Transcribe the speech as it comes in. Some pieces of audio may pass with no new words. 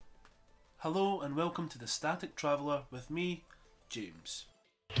Hello and welcome to the Static Traveller with me, James.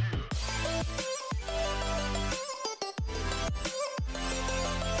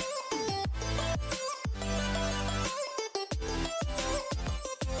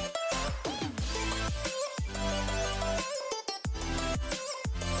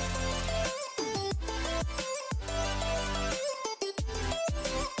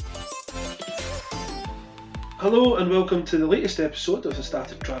 Hello and welcome to the latest episode of the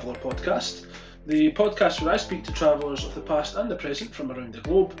Static Traveller podcast, the podcast where I speak to travellers of the past and the present from around the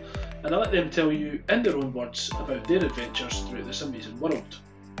globe, and I let them tell you in their own words about their adventures throughout this amazing world.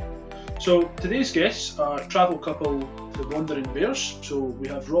 So today's guests are travel couple The Wandering Bears, so we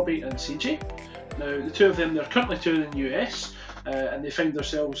have Robbie and CJ. Now the two of them, they're currently touring in the US and they find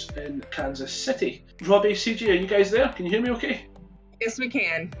themselves in Kansas City. Robbie, CJ, are you guys there? Can you hear me okay? Yes, we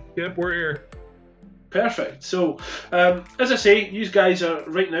can. Yep, we're here. Perfect. So, as I say, you guys are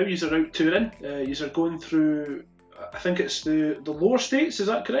right now. You are out touring. You are going through. I think it's the lower states. Is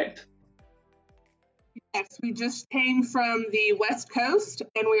that correct? Yes, we just came from the West Coast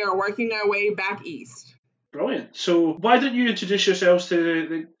and we are working our way back east. Brilliant. So, why don't you introduce yourselves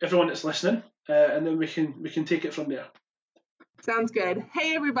to everyone that's listening, and then we can take it from there. Sounds good.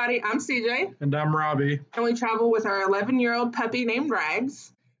 Hey, everybody. I'm CJ. And I'm Robbie. And we travel with our 11-year-old puppy named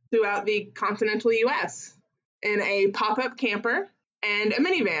Rags throughout the continental U.S. in a pop-up camper and a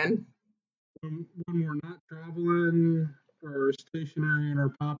minivan. When we're not traveling or stationary in our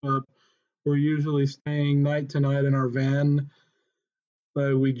pop-up, we're usually staying night to night in our van.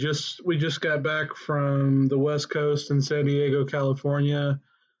 We just got back from the West Coast in San Diego, California.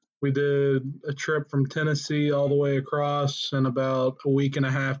 We did a trip from Tennessee all the way across in about a week and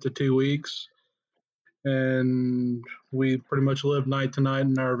a half to 2 weeks. And we pretty much live night to night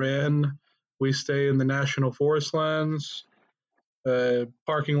in our van. We stay in the national forest lands,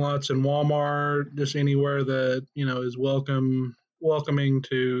 parking lots in Walmart, just anywhere that is welcoming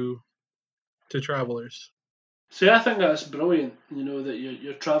to travelers. See, I think that's brilliant. That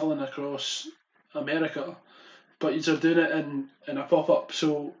you're traveling across America, but you're doing it in a pop up.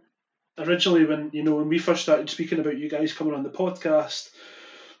 So originally, when we first started speaking about you guys coming on the podcast,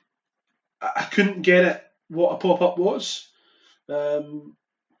 I couldn't get it what a pop-up was, but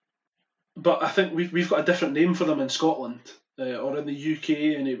I think we've got a different name for them in Scotland or in the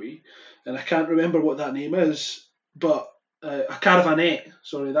UK anyway, and I can't remember what that name is, but a caravanette,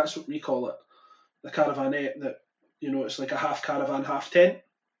 sorry, that's what we call it, the caravanette, that it's like a half caravan, half tent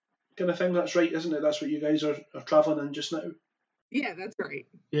kind of thing. That's right, isn't it? That's what you guys are travelling in just now. Yeah, that's right.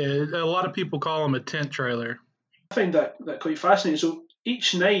 Yeah, a lot of people call them a tent trailer. I find that quite fascinating. So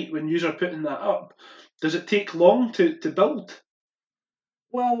each night when you are putting that up, does it take long to build?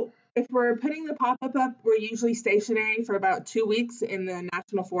 Well, if we're putting the pop-up up, we're usually stationary for about 2 weeks in the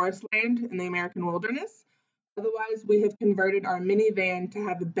national forest land in the American wilderness. Otherwise, we have converted our minivan to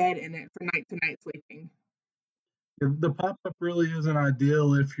have a bed in it for night-to-night sleeping. The pop-up really isn't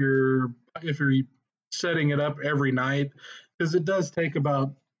ideal if you're setting it up every night, because it does take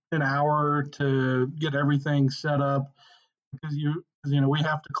about an hour to get everything set up, because we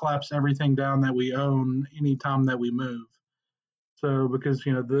have to collapse everything down that we own anytime that we move. So because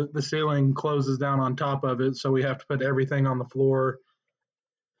the ceiling closes down on top of it, so we have to put everything on the floor.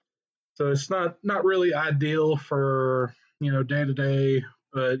 So it's not really ideal for day to day,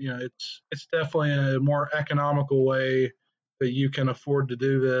 but it's definitely a more economical way that you can afford to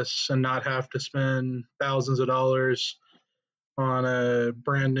do this and not have to spend thousands of dollars on a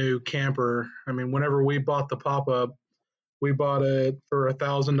brand new camper. I mean, whenever we bought the pop-up, we bought it for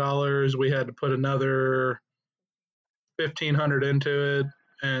 $1,000. We had to put another $1,500 into it,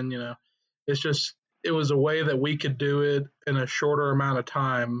 and it was a way that we could do it in a shorter amount of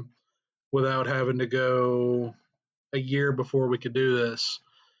time without having to go a year before we could do this.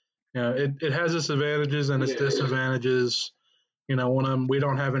 It has its advantages and its disadvantages. One of them, we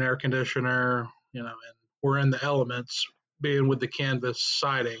don't have an air conditioner, and we're in the elements, being with the canvas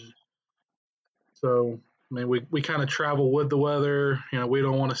siding. So I mean, we kind of travel with the weather. We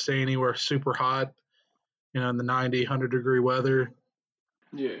don't want to stay anywhere super hot, in the 90, 100-degree weather.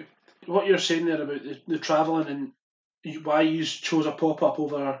 Yeah. What you're saying there about the travelling and why you chose a pop-up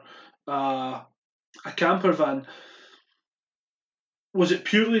over a camper van, was it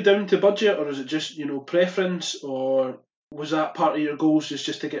purely down to budget, or is it just, preference, or was that part of your goals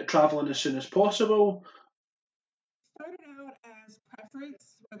just to get travelling as soon as possible? Started out as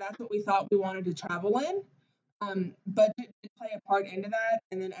preference, or that's what we thought we wanted to travel in. Budget did play a part into that,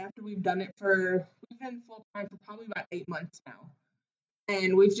 and then after we've been full time for probably about 8 months now,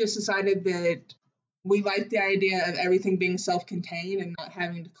 and we've just decided that we like the idea of everything being self-contained and not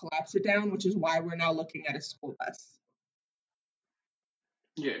having to collapse it down, which is why we're now looking at a school bus.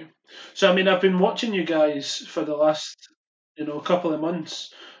 Yeah. So I mean, I've been watching you guys for the last, couple of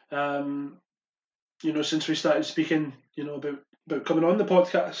months. Since we started speaking, about coming on the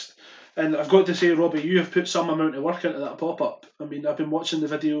podcast. And I've got to say, Robbie, you have put some amount of work into that pop up. I mean, I've been watching the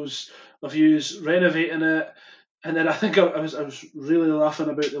videos of you renovating it, and then I think I was really laughing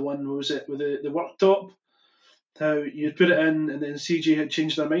about the one, what was it, with the worktop, how you put it in, and then CJ had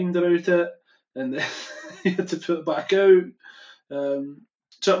changed their mind about it, and then you had to put it back out.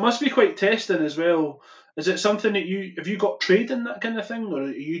 So it must be quite testing as well. Is it something that have you got trade in that kind of thing, or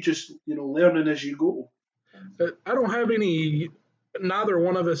are you just learning as you go? I don't have any. Neither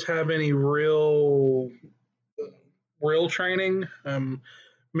one of us have any real training.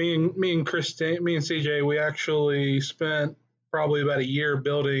 Me and CJ, we actually spent probably about a year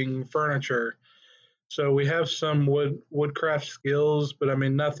building furniture. So we have some woodcraft skills, but I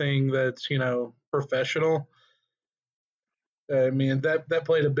mean nothing that's professional. I mean that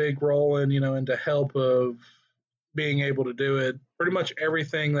played a big role in into help of being able to do it. Pretty much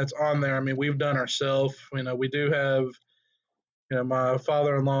everything that's on there, I mean, we've done ourselves. We do have my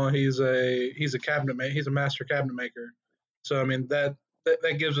father-in-law. He's a cabinet maker. He's a master cabinet maker. So I mean that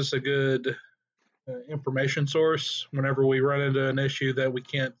gives us a good information source whenever we run into an issue that we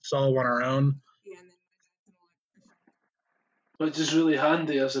can't solve on our own. Yeah, and then Which is really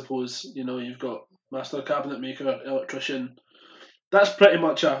handy, I suppose. You've got master cabinet maker, electrician. That's pretty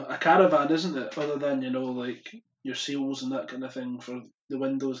much a caravan, isn't it? Other than like your seals and that kind of thing for the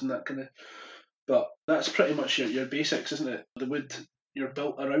windows and that kind of. But that's pretty much your basics, isn't it? The wood you're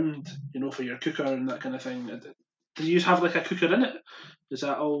built around, for your cooker and that kind of thing. Do you have like a cooker in it? Is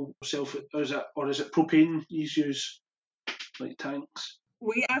that all self, or is it propane you use, like tanks?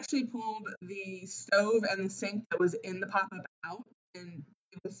 we actually pulled the stove and the sink that was in the pop-up out and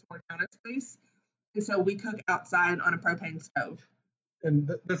give us more counter space. And so we cook outside on a propane stove. And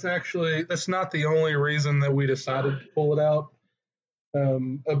that's not the only reason that we decided to pull it out.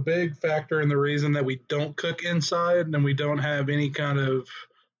 A big factor in the reason that we don't cook inside and we don't have any kind of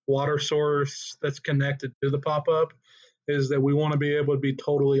water source that's connected to the pop-up is that we want to be able to be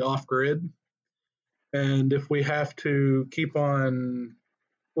totally off-grid. And if we have to keep on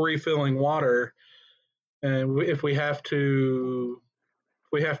refilling water, and if we have to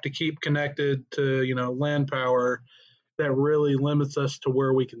keep connected to land power, that really limits us to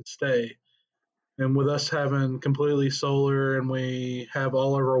where we can stay. And with us having completely solar and we have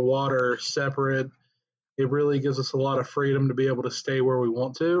all of our water separate, it really gives us a lot of freedom to be able to stay where we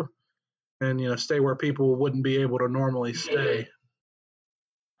want to, and stay where people wouldn't be able to normally stay.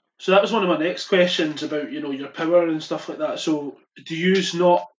 So that was one of my next questions about your power and stuff like that. So do you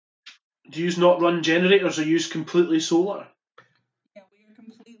not run generators, or use completely solar? Yeah, we are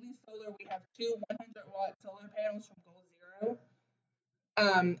completely solar. We have two 100-watt solar panels from Goal Zero.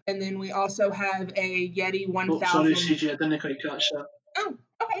 And then we also have a Yeti 1000. Oh, sorry, CJ, I didn't quite catch that. Oh,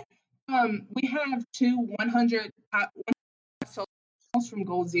 okay. We have two 100 solar panels from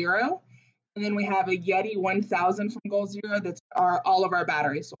Goal Zero. And then we have a Yeti 1000 from Goal Zero that's all of our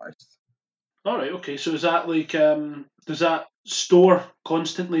battery source. All right, okay. So is that like, does that store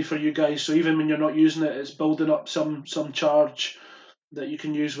constantly for you guys? So even when you're not using it, it's building up some charge that you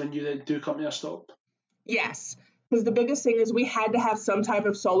can use when you do come to a stop? Yes, because the biggest thing is we had to have some type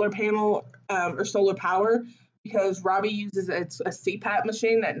of solar panel or solar power because Robbie uses a CPAP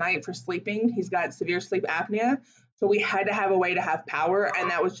machine at night for sleeping. He's got severe sleep apnea. So we had to have a way to have power,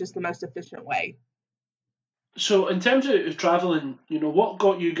 and that was just the most efficient way. So in terms of traveling, what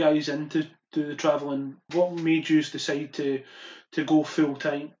got you guys into the traveling? What made you decide to go full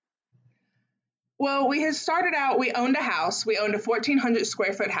time? Well, we had started out, we owned a house. We owned a 1,400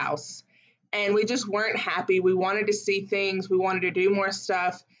 square foot house, and we just weren't happy. We wanted to see things. We wanted to do more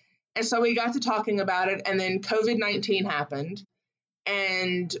stuff. And so we got to talking about it, and then COVID-19 happened.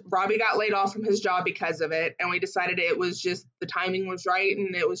 And Robbie got laid off from his job because of it, and we decided it was just the timing was right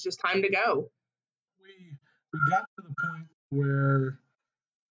and it was just time to go. We got to the point where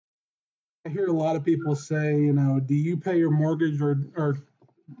I hear a lot of people say, do you pay your mortgage or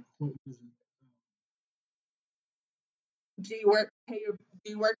what is it? Do you work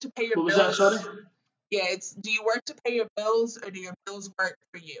to pay your What was bills? that, sorry? Yeah, it's do you work to pay your bills or do your bills work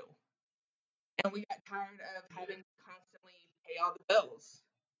for you? And we got tired of having to constantly pay all the bills.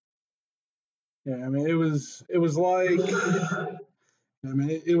 Yeah, I mean, it was like, I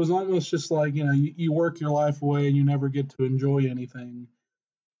mean, it was almost just like, you work your life away and you never get to enjoy anything.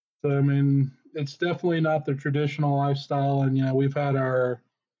 So, I mean, it's definitely not the traditional lifestyle. And, we've had our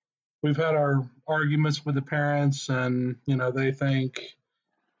we've had our arguments with the parents, and they think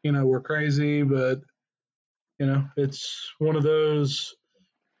we're crazy, but it's one of those.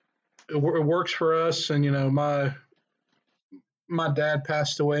 It works for us, and my dad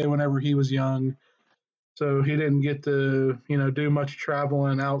passed away whenever he was young, so he didn't get to do much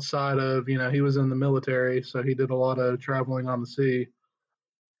traveling outside of he was in the military, so he did a lot of traveling on the sea.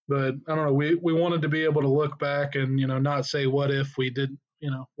 But I don't know, we wanted to be able to look back and not say what if we did,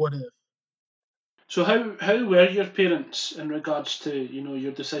 what if. So how were your parents in regards to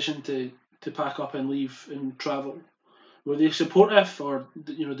your decision to pack up and leave and travel? Were they supportive, or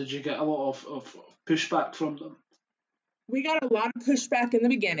did you get a lot of pushback from them? We got a lot of pushback in the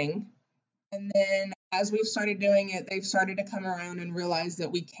beginning, and then as we've started doing it, they've started to come around and realize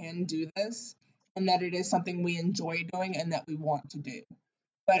that we can do this and that it is something we enjoy doing and that we want to do.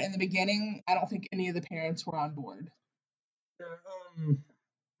 But in the beginning, I don't think any of the parents were on board. Um,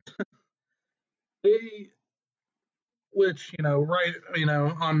 they, which right,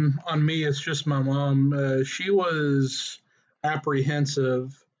 on me, it's just my mom. She was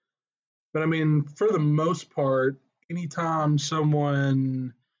apprehensive, but I mean, for the most part, anytime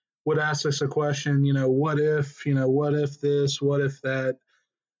someone would ask us a question, what if this, what if that.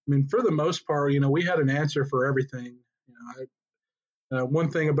 I mean, for the most part, we had an answer for everything.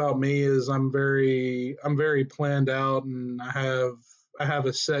 One thing about me is I'm very planned out, and I have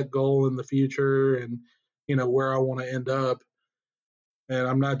a set goal in the future, and where I want to end up, and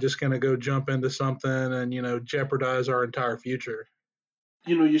I'm not just going to go jump into something and jeopardize our entire future.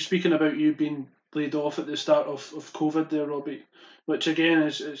 You're speaking about you being laid off at the start of COVID there, Robbie, which again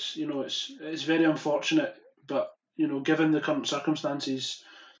is it's very unfortunate, but given the current circumstances,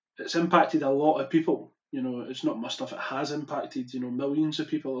 it's impacted a lot of people. It's not my stuff. It has impacted millions of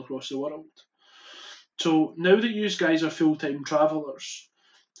people across the world. So now that you guys are full time travellers,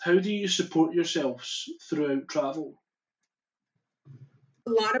 how do you support yourselves throughout travel? A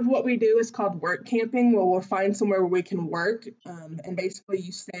lot of what we do is called work camping, where we'll find somewhere where we can work, and basically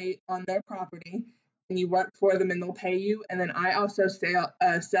you stay on their property and you work for them and they'll pay you. And then I also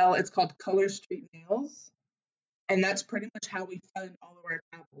sell it's called Color Street Nails, and that's pretty much how we fund all of our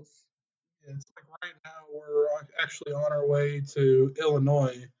travels. Yeah, it's like right now we're actually on our way to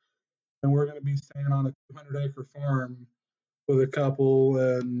Illinois, and we're going to be staying on a 200-acre farm with a couple,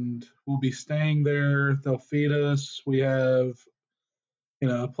 and we'll be staying there. They'll feed us. We have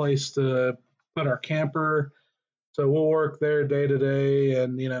a place to put our camper. So we'll work there day to day.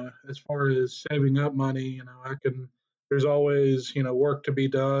 And, as far as saving up money, there's always, work to be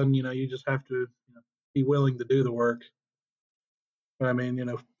done. You just have to be willing to do the work. But I mean,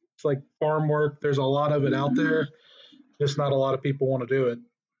 it's like farm work. There's a lot of it out there. Just not a lot of people want to do it.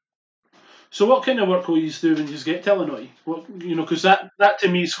 So what kind of work will you do when you get to Illinois? What because that to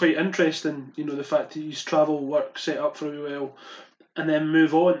me is quite interesting. The fact that you travel, work, set up for a while, and then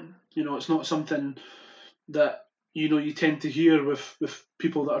move on. It's not something that you tend to hear with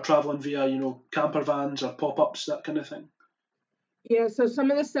people that are traveling via camper vans or pop ups, that kind of thing. Yeah, so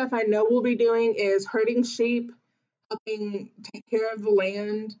some of the stuff I know we'll be doing is herding sheep, helping take care of the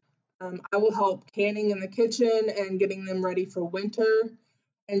land. I will help canning in the kitchen and getting them ready for winter,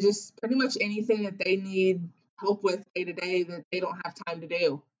 and just pretty much anything that they need help with day to day that they don't have time to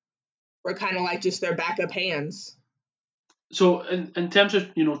do. We're kind of like just their backup hands. So in terms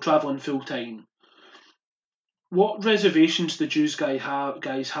of traveling full time, what reservations did you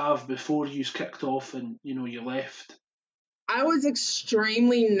guys have before you kicked off and you left? I was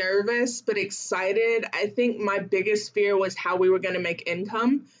extremely nervous but excited. I think my biggest fear was how we were going to make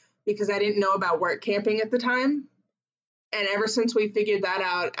income because I didn't know about work camping at the time. And ever since we figured that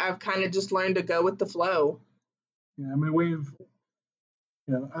out, I've kind of just learned to go with the flow. Yeah, I mean,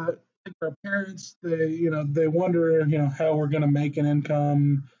 I think our parents, they wonder, how we're going to make an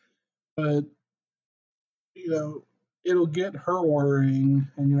income, but, it'll get her worrying.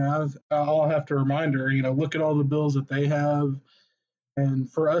 And, I'll have to remind her, look at all the bills that they have. And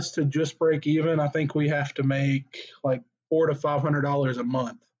for us to just break even, I think we have to make like $400 to $500 a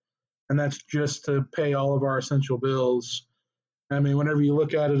month. And that's just to pay all of our essential bills. I mean, whenever you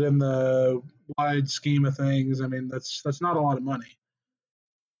look at it in the wide scheme of things, I mean, that's not a lot of money.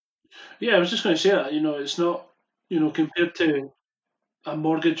 Yeah, I was just going to say that. It's not compared to a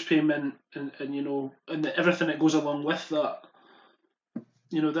mortgage payment and everything that goes along with that.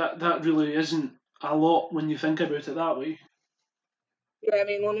 That really isn't a lot when you think about it that way. Yeah, I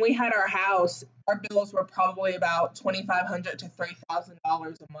mean, when we had our house, our bills were probably about $2,500 to $3,000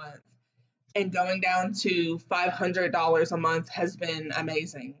 a month, and going down to $500 a month has been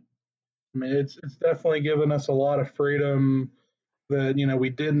amazing. I mean, it's definitely given us a lot of freedom that we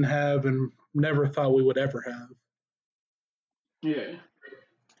didn't have and never thought we would ever have. Yeah.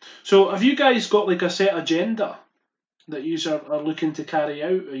 So have you guys got like a set agenda that you are looking to carry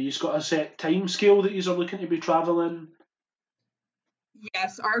out? Or you got a set time scale that you are looking to be travelling?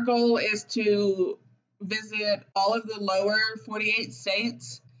 Yes, our goal is to visit all of the lower 48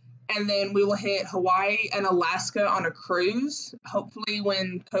 states, and then we will hit Hawaii and Alaska on a cruise, hopefully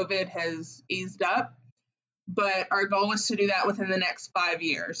when COVID has eased up. But our goal is to do that within the next 5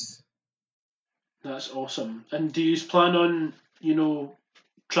 years. That's awesome. And do you plan on,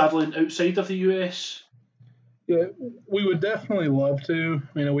 travelling outside of the US? Yeah, we would definitely love to.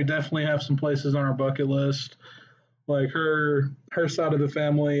 We definitely have some places on our bucket list. Like her side of the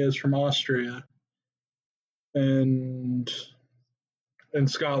family is from Austria and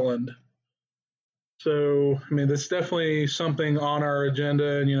Scotland. So, that's definitely something on our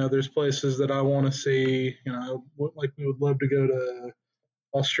agenda. And, there's places that I want to see. Like we would love to go to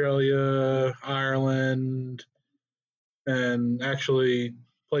Australia, Ireland, and actually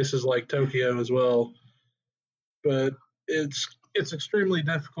places like Tokyo as well. But it's extremely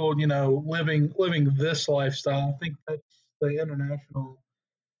difficult, living this lifestyle. I think that's the international.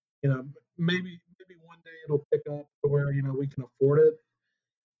 Maybe one day it'll pick up to where we can afford it,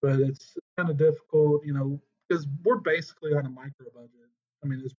 but it's kind of difficult, because we're basically on a micro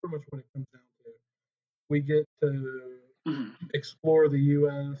budget. It's pretty much what it comes down to. We get to Mhm. explore the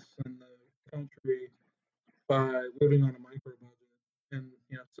U.S. and the country by living on a micro budget. And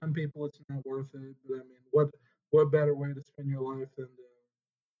some people it's not worth it. But what better way to spend your life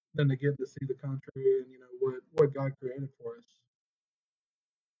than to get to see the country and what God created for us.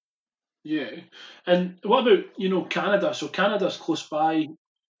 Yeah. And what about, Canada? So Canada's close by,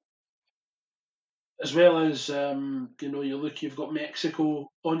 as well as, you've got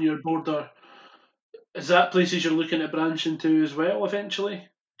Mexico on your border. Is that places you're looking at branching to as well eventually?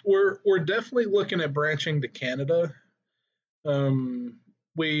 We're definitely looking at branching to Canada.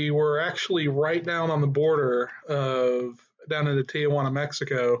 We were actually right down on the border of down into Tijuana,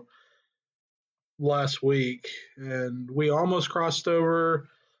 Mexico last week, and we almost crossed over,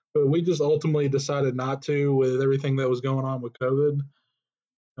 but we just ultimately decided not to with everything that was going on with COVID.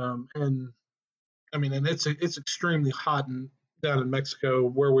 And and it's extremely hot down in Mexico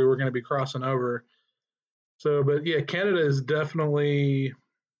where we were going to be crossing over. So, but yeah, Canada is definitely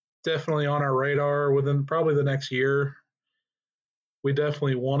on our radar within probably the next year. We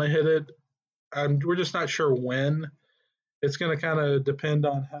definitely want to hit it. We're just not sure when. It's going to kind of depend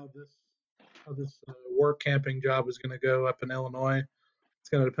on how this work camping job is going to go up in Illinois. It's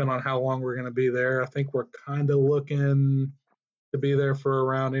going to depend on how long we're going to be there. I think we're kind of looking to be there for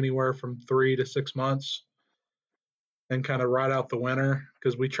around anywhere from 3 to 6 months and kind of ride out the winter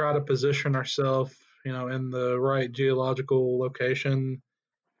because we try to position ourselves, in the right geological location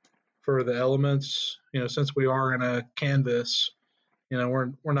for the elements. Since we are in a canvas,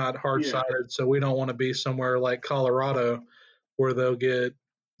 we're not hard Yeah. sided, so we don't want to be somewhere like Colorado where they'll get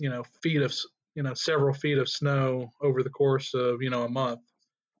feet of several feet of snow over the course of a month.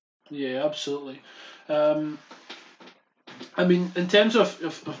 Yeah, absolutely. Um, in terms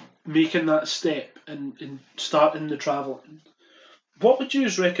of making that step and starting the traveling, what would you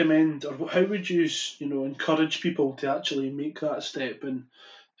recommend, or how would you encourage people to actually make that step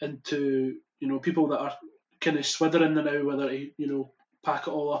and to people that are kind of swithering the now whether to pack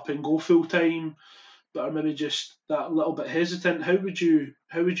it all up and go full time, but are maybe just that little bit hesitant? How would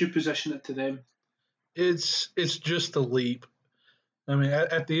you position it to them? It's just a leap.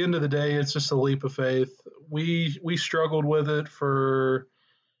 At the end of the day, it's just a leap of faith. We struggled with it for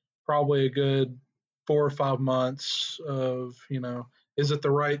probably a good 4 or 5 months of is it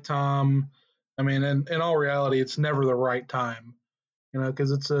the right time? In all reality, it's never the right time.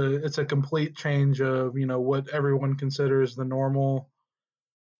 Because it's a complete change of what everyone considers the normal.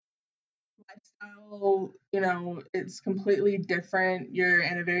 Lifestyle, it's completely different. You're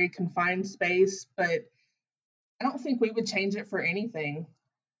in a very confined space, but I don't think we would change it for anything.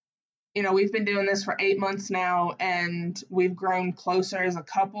 We've been doing this for 8 months now, and we've grown closer as a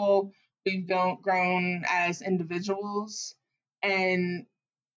couple. We've grown as individuals, and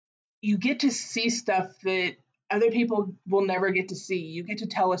you get to see stuff that other people will never get to see. You get to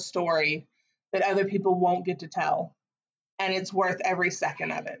tell a story that other people won't get to tell, and it's worth every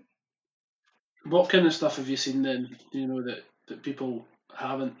second of it. What kind of stuff have you seen then? That people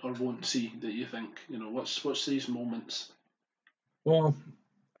haven't or won't see that you think what's these moments? Well,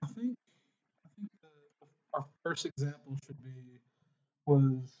 I think our first example should be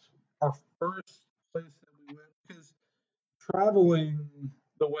was our first place that we went because traveling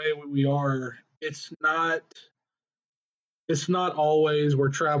the way we are, it's not always we're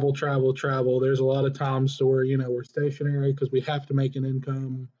travel, travel, travel. There's a lot of times where, we're stationary because we have to make an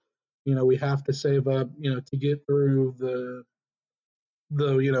income. We have to save up, to get through the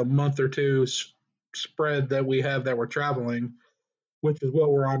month or two spread that we have that we're traveling, which is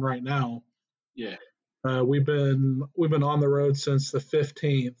what we're on right now. Yeah. We've been on the road since the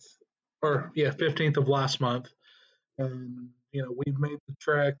 15th, 15th of last month, and we've made the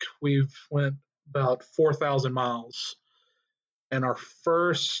trek. We've went about 4,000 miles, and our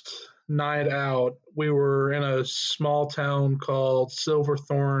first night out, we were in a small town called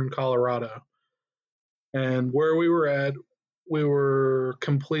Silverthorne, Colorado, and where we were at, we were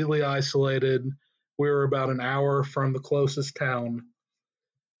completely isolated. We were about an hour from the closest town,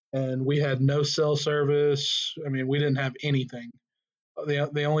 and we had no cell service. I mean, we didn't have anything.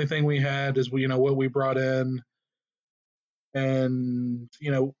 The only thing we had is what we brought in, and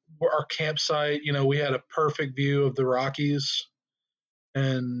our campsite. We had a perfect view of the Rockies,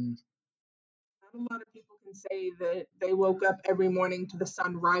 and Not a lot of people can say that they woke up every morning to the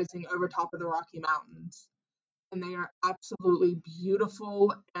sun rising over top of the Rocky Mountains. And they are absolutely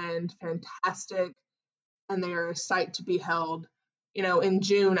beautiful and fantastic, and they are a sight to behold. In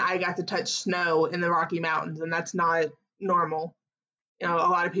June, I got to touch snow in the Rocky Mountains, and that's not normal. A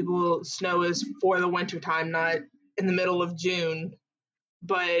lot of people, snow is for the wintertime, not in the middle of June.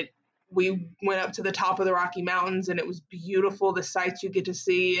 But we went up to the top of the Rocky Mountains, and it was beautiful, the sights you get to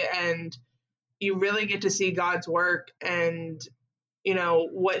see, and you really get to see God's work and,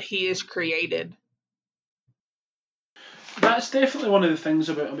 what He has created. That's definitely one of the things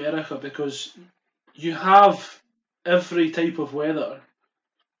about America, because you have every type of weather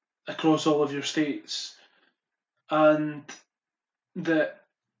across all of your states, and that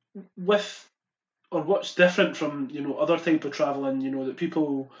what's different from other type of traveling, that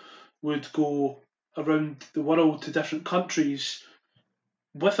people would go around the world to different countries.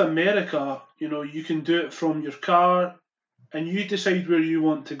 With America, you can do it from your car, and you decide where you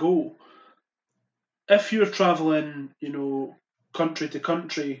want to go. If you're traveling, country to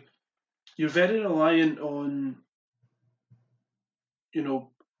country, you're very reliant on,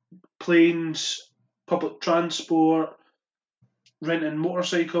 planes, public transport, renting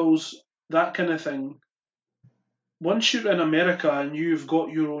motorcycles, that kind of thing. Once you're in America and you've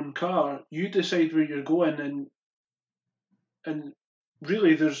got your own car, you decide where you're going, and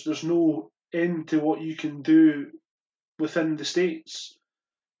really there's no end to what you can do within the States.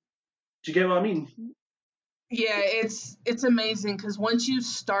 Do you get what I mean? Yeah, it's amazing because once you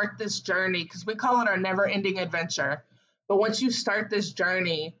start this journey, because we call it our never-ending adventure, but once you start this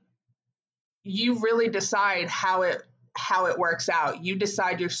journey, you really decide how it works out. You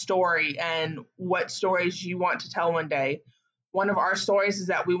decide your story and what stories you want to tell one day. One of our stories is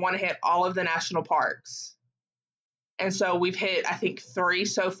that we want to hit all of the national parks. And so we've hit, I think, 3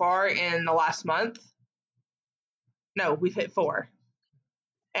 so far in the last month. No, we've hit 4.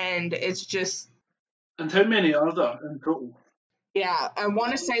 And it's just... And how many are there in total? Yeah, I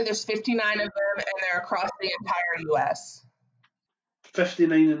want to say there's 59 of them, and they're across the entire U.S.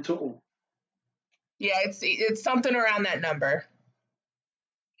 59 in total. Yeah, it's something around that number.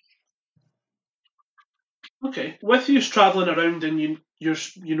 Okay, with you traveling around and you're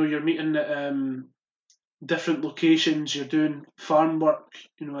meeting at different locations, you're doing farm work,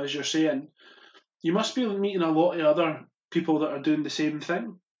 as you're saying, you must be meeting a lot of other people that are doing the same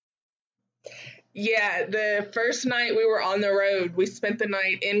thing. Yeah, the first night we were on the road, we spent the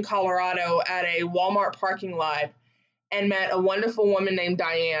night in Colorado at a Walmart parking lot and met a wonderful woman named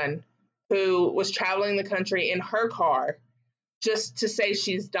Diane who was traveling the country in her car just to say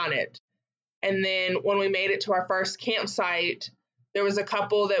she's done it. And then when we made it to our first campsite, there was a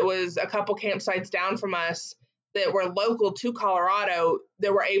couple campsites down from us that were local to Colorado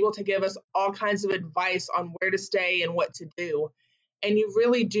that were able to give us all kinds of advice on where to stay and what to do. And you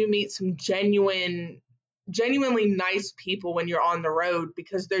really do meet some genuinely nice people when you're on the road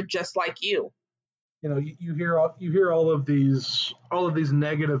because they're just like you. You hear all of these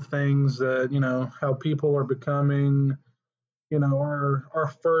negative things that how people are becoming.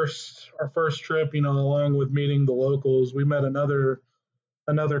 Our first trip, along with meeting the locals, we met another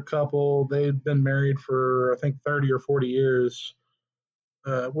couple. They'd been married for I think 30 or 40 years.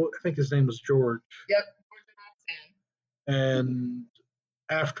 I think his name was George. Yep. And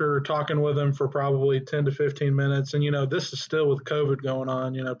after talking with him for probably 10 to 15 minutes, and this is still with COVID going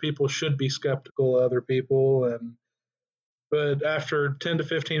on, people should be skeptical of other people, but after 10 to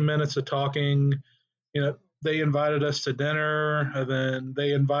 15 minutes of talking, they invited us to dinner, and then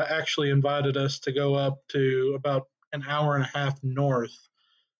they actually invited us to go up to about an hour and a half north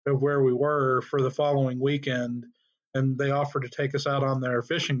of where we were for the following weekend. and they offered to take us out on their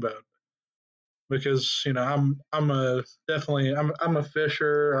fishing boat because I'm a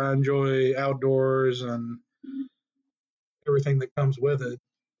fisher. I enjoy outdoors and everything that comes with it.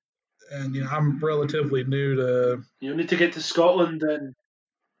 And I'm relatively new to. You need to get to Scotland then.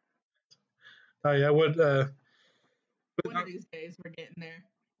 I would. One of these days we're getting there.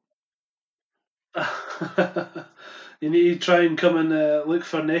 You need to try and come and look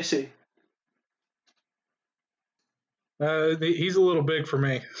for Nessie. He's a little big for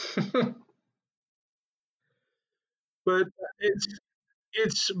me. But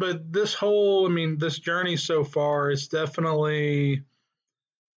but this journey so far, it's definitely,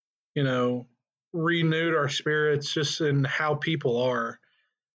 renewed our spirits just in how people are.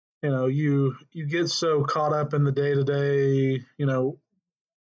 You get so caught up in the day to day,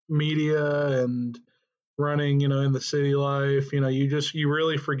 media and running, in the city life. You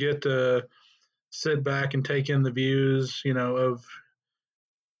really forget to sit back and take in the views, of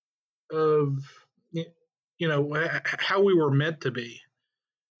how we were meant to be.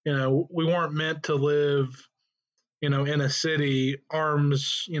 We weren't meant to live, in a city arm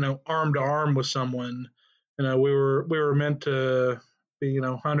to arm with someone. We were meant to be,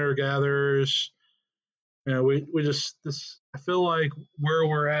 hunter gatherers. We just this. I feel like where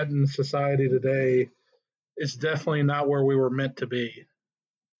we're at in society today is definitely not where we were meant to be.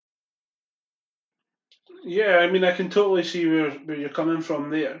 Yeah, I mean, I can totally see where you're coming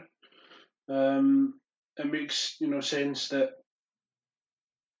from there. It makes sense that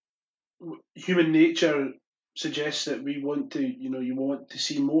human nature suggests that we want to, you want to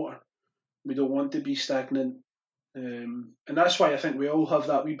see more. We don't want to be stagnant, and that's why I think we all have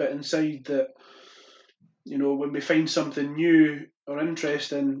that wee bit inside that, when we find something new or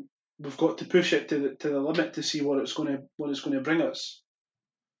interesting, we've got to push it to the limit to see what it's going to bring us.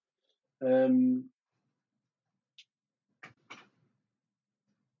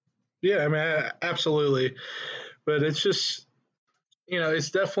 Yeah, I mean, absolutely, but it's just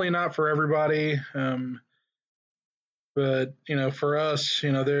it's definitely not for everybody. But for us,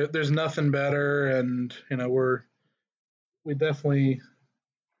 there's nothing better, and we definitely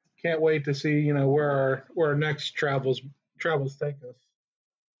can't wait to see where our next travels take us.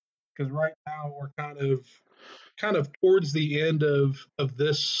 Because right now we're kind of towards the end of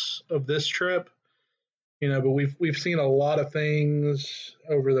this trip, but we've seen a lot of things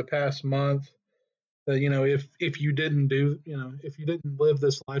over the past month that if you didn't if you didn't live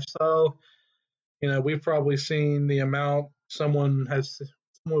this lifestyle, we've probably seen the amount someone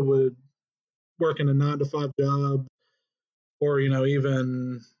would work in a 9 to 5 job, or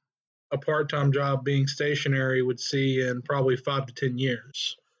even a part-time job being stationary would see in probably 5 to 10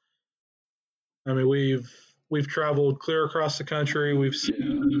 years. I mean, we've traveled clear across the country. We've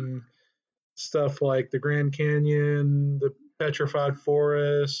seen stuff like the Grand Canyon, the Petrified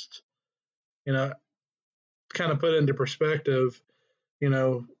Forest. You know, kind of put into perspective, you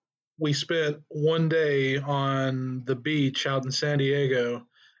know, we spent one day on the beach out in San Diego,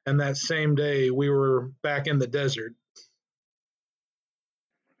 and that same day we were back in the desert.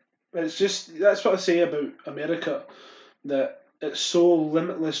 It's just that's what I say about America, that it's so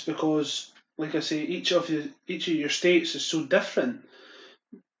limitless because, like I say, each of your states is so different.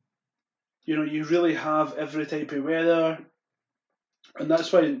 You really have every type of weather, and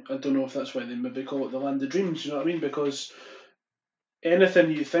that's why I don't know if that's why they maybe call it the land of dreams. You know what I mean? Because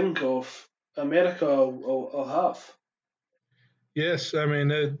anything you think of, America will have. Yes, I mean,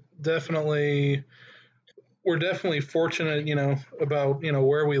 we're definitely fortunate, about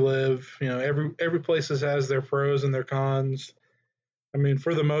where we live. Every place has their pros and their cons. I mean,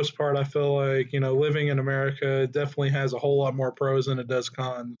 for the most part, I feel like living in America definitely has a whole lot more pros than it does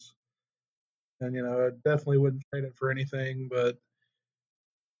cons. And I definitely wouldn't trade it for anything. But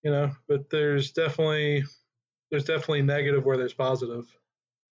there's definitely negative where there's positive.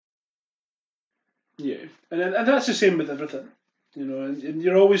 Yeah, and that's the same with everything. And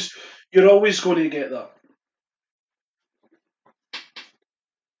you're always going to get that.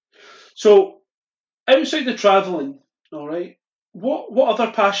 So outside the traveling, all right. What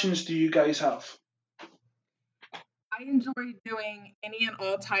other passions do you guys have? I enjoy doing any and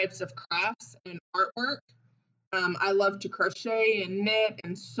all types of crafts and artwork. I love to crochet and knit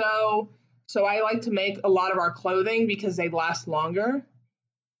and sew. So I like to make a lot of our clothing because they last longer.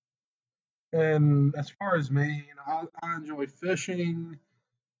 And as far as me, I enjoy fishing.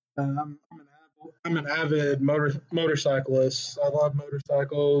 I'm an avid motorcyclist. I love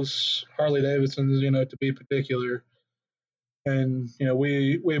motorcycles, Harley Davidsons, to be particular. And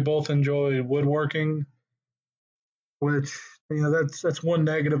we both enjoy woodworking, which That's one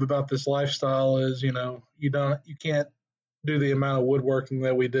negative about this lifestyle is you can't do the amount of woodworking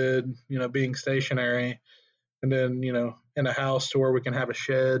that we did, being stationary, and then in a house to where we can have a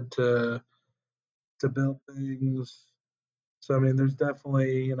shed to build things. So I mean, there's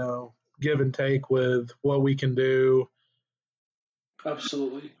definitely give and take with what we can do.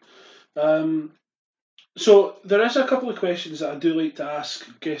 Absolutely. Um, so there is a couple of questions that I do like to ask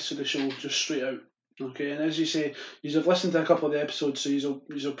guests of the show just straight out. Okay, and as you say, you've listened to a couple of the episodes, so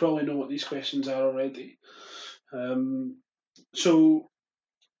you'll probably know what these questions are already. So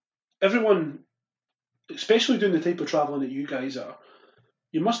everyone, especially doing the type of travelling that you guys are,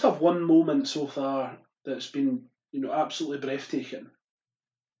 you must have one moment so far that's been, absolutely breathtaking.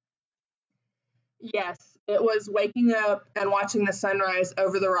 Yes, it was waking up and watching the sunrise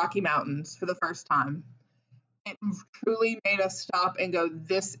over the Rocky Mountains for the first time. It truly made us stop and go,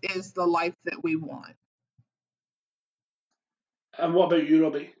 this is the life that we want. And what about you,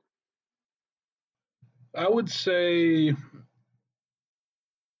 Robbie? I would say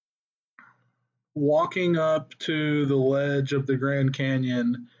walking up to the ledge of the Grand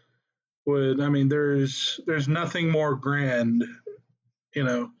Canyon I mean, there's nothing more grand, you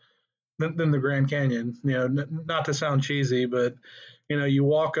know, than the Grand Canyon. Not to sound cheesy, but you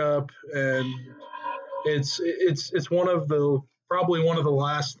walk up and it's one of the probably one of the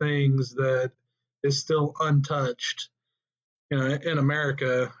last things that is still untouched, in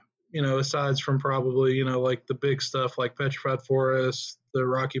America. Aside from probably like the big stuff like Petrified Forest, the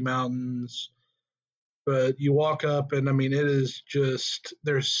Rocky Mountains. But you walk up and I mean it is just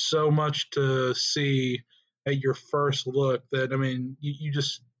there's so much to see at your first look that I mean you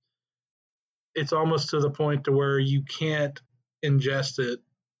just it's almost to the point to where you can't ingest it.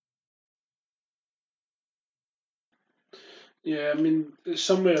 Yeah, I mean, it's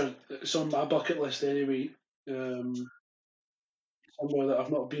on my bucket list anyway. Um, Somewhere that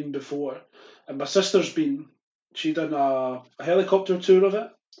I've not been before, and my sister's been. She done a helicopter tour of it.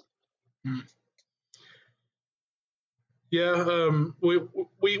 Mm. Yeah,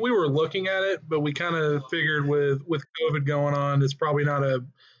 we were looking at it, but we kind of figured with COVID going on, it's probably not a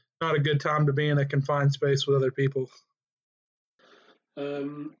good time to be in a confined space with other people.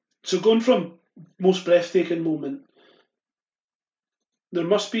 So going from most breathtaking moment, there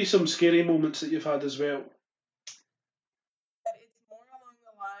must be some scary moments that you've had as well. But it's more along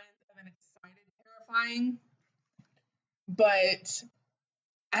the lines of an excited terrifying. But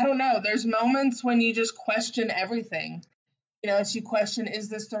I don't know, there's moments when you just question everything. As you question, is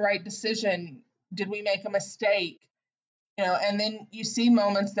this the right decision? Did we make a mistake? And then you see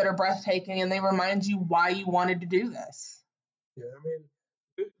moments that are breathtaking and they remind you why you wanted to do this. Yeah, I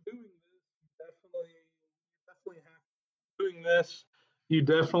mean, doing this, you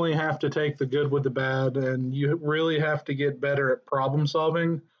definitely have to take the good with the bad, and you really have to get better at problem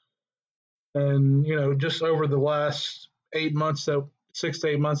solving. And just over the last 8 months, 6 to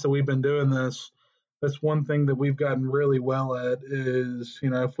 8 months that we've been doing this, that's one thing that we've gotten really well at is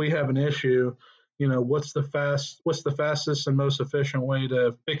if we have an issue, what's the fastest and most efficient way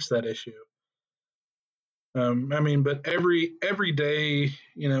to fix that issue. I mean, but every day,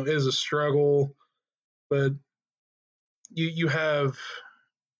 is a struggle, but you have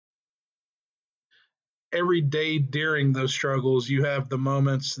every day during those struggles, you have the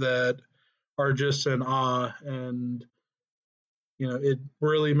moments that are just in awe, and it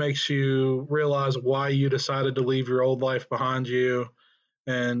really makes you realize why you decided to leave your old life behind you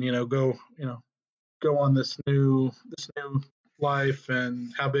and go on this new life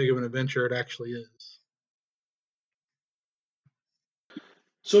and how big of an adventure it actually is.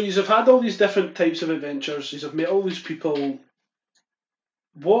 So you've had all these different types of adventures. You've met all these people.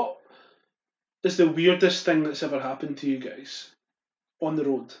 What is the weirdest thing that's ever happened to you guys on the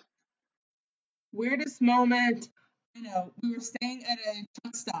road? Weirdest moment, we were staying at a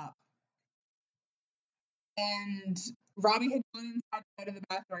truck stop and Robbie had gone inside to go to the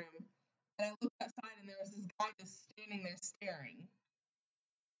bathroom. And I looked outside and there was this guy just standing there staring.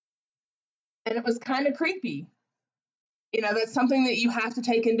 And it was kind of creepy. That's something that you have to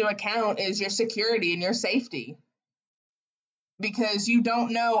take into account is your security and your safety. Because you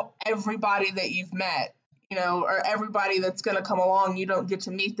don't know everybody that you've met, or everybody that's going to come along. You don't get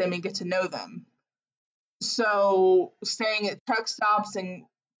to meet them and get to know them. So staying at truck stops and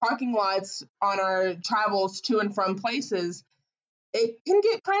parking lots on our travels to and from places, it can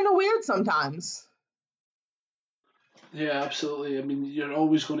get kind of weird sometimes. Yeah, absolutely. I mean, you're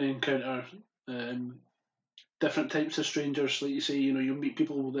always going to encounter different types of strangers. Like you say, you'll meet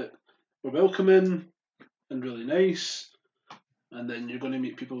people that were welcoming and really nice, and then you're going to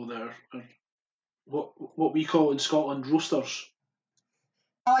meet people that are what we call in Scotland roasters.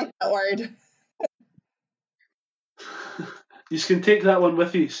 I like that word. You can take that one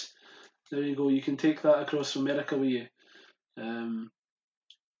with you. There you go. You can take that across America with you.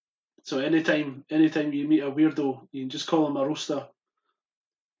 So anytime you meet a weirdo, you can just call him a roaster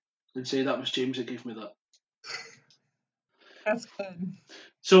and say that was James that gave me that. That's good.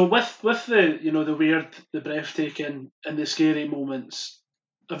 So with the the weird, the breathtaking, and the scary moments,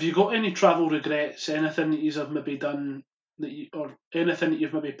 have you got any travel regrets? Anything that you have maybe done or anything that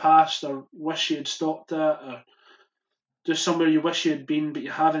you've maybe passed or wish you had stopped at, or just somewhere you wish you had been but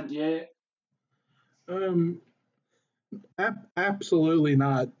you haven't yet? Um, absolutely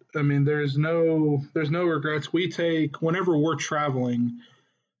not. I mean, there's no regrets. We take whenever we're traveling,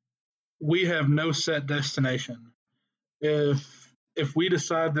 we have no set destination. If we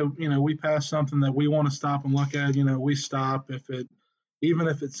decide that we pass something that we want to stop and look at, we stop. If it even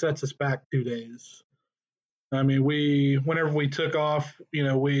if it sets us back 2 days. I mean, we whenever we took off,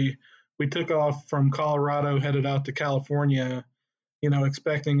 we took off from Colorado, headed out to California,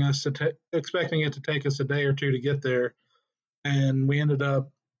 expecting it to take us a day or two to get there, and we ended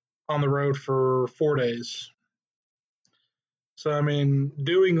up on the road for 4 days. So I mean,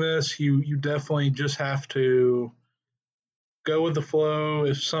 doing this, you definitely just have to go with the flow.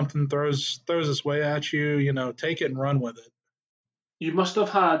 If something throws its way at you, take it and run with it. You must have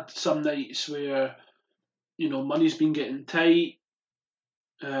had some nights where money's been getting tight.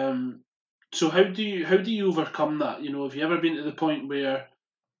 So how do you overcome that? Have you ever been to the point where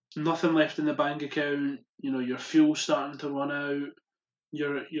nothing left in the bank account? Your fuel's starting to run out.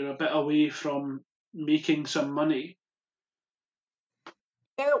 You're a bit away from making some money.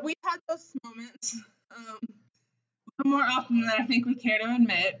 Yeah, we've had those moments more often than I think we care to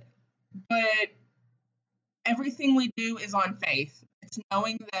admit, but everything we do is on faith. It's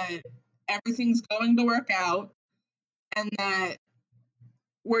knowing that everything's going to work out and that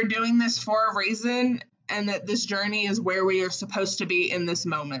we're doing this for a reason and that this journey is where we are supposed to be in this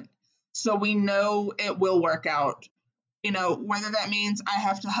moment. So we know it will work out. Whether that means I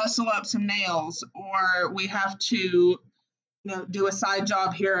have to hustle up some nails or we have to, do a side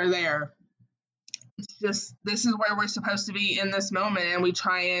job here or there. It's just this is where we're supposed to be in this moment, and we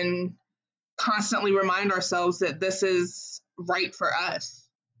try and constantly remind ourselves that this is right for us.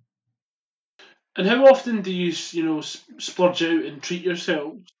 And how often do you splurge out and treat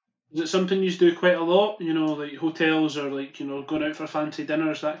yourselves? Is it something you do quite a lot? Like hotels or like going out for fancy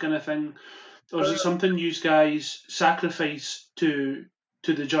dinners, that kind of thing, or is it Uh, something you guys sacrifice to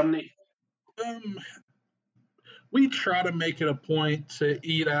the journey? um, we try to make it a point to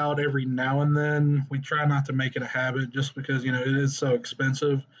eat out every now and then. We try not to make it a habit just because it is so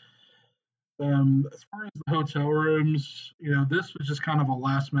expensive. As far as the hotel rooms, this was just kind of a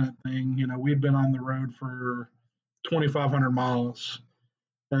last minute thing. We'd been on the road for 2,500 miles,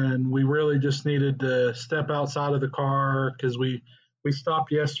 and we really just needed to step outside of the car because we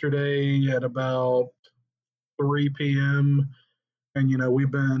stopped yesterday at about 3 p.m. and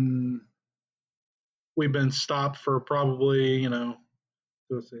we've been stopped for probably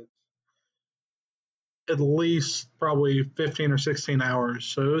let's see, at least probably 15 or 16 hours.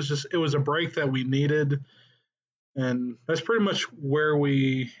 So it was a break that we needed, and that's pretty much where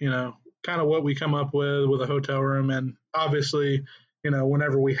we kind of what we come up with a hotel room. And obviously,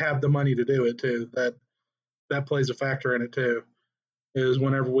 whenever we have the money to do it too, that plays a factor in it too, is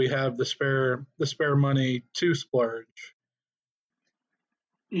whenever we have the spare money to splurge.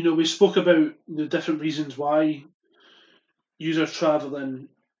 We spoke about the different reasons why you are traveling.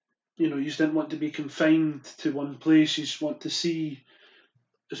 You didn't want to be confined to one place. You just want to see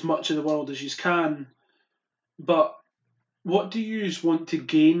as much of the world as you can. But what do you want to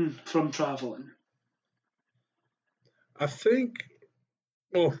gain from traveling? I think,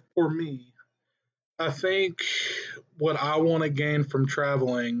 well, for me, I think what I want to gain from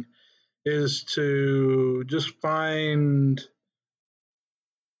traveling is to just probably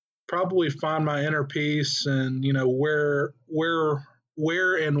find my inner peace, and where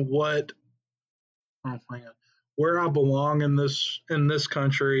and what, oh my God, where I belong in this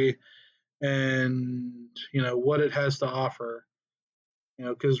country, and what it has to offer.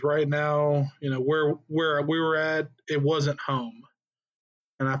 Because right now, where we were at, it wasn't home,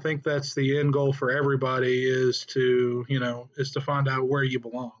 and I think that's the end goal for everybody, is to find out where you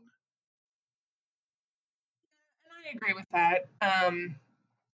belong. And I agree with that.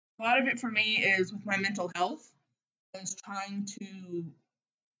 A lot of it for me is with my mental health, is trying to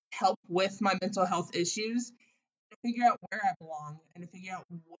help with my mental health issues, to figure out where I belong and to figure out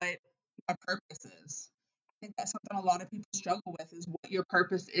what my purpose is. think that's something a lot of people struggle with, is what your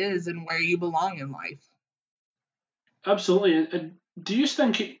purpose is and where you belong in life. Absolutely. And do you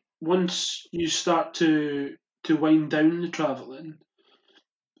think once you start to wind down the travelling,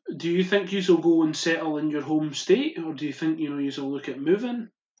 do you think you'll go and settle in your home state, or do you think you'll look at moving,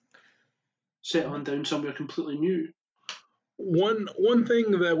 settling down somewhere completely new? One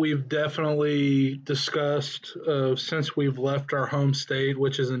thing that we've definitely discussed since we've left our home state,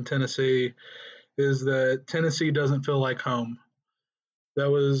 which is in Tennessee, is that Tennessee doesn't feel like home. That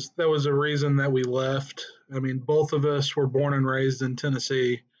was a reason that we left. I mean, both of us were born and raised in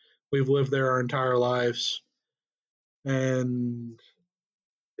Tennessee. We've lived there our entire lives, and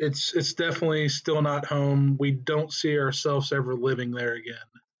it's definitely still not home. We don't see ourselves ever living there again.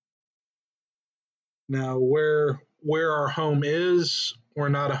 Now, where our home is, we're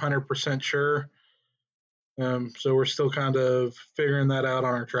not 100% sure. So we're still kind of figuring that out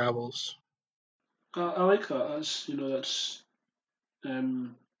on our travels. I like that. That's a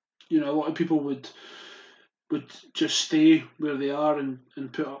lot of people would just stay where they are and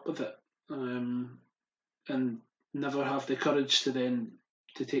put up with it, and never have the courage to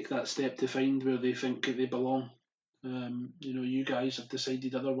take that step to find where they think they belong. You guys have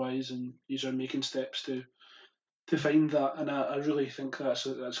decided otherwise, and you are making steps to find that, and I really think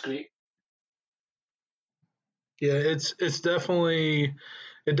that's great. Yeah, it's definitely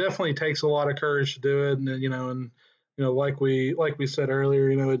it definitely takes a lot of courage to do it, and like we said earlier,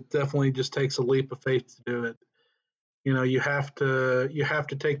 it definitely just takes a leap of faith to do it. You have to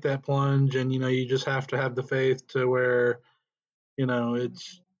take that plunge, and you just have to have the faith to where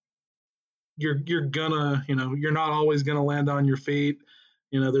it's you're gonna you're not always gonna land on your feet.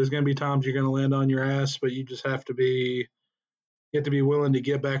 There's gonna be times you're gonna land on your ass, but you just have to be willing to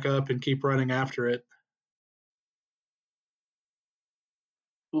get back up and keep running after it.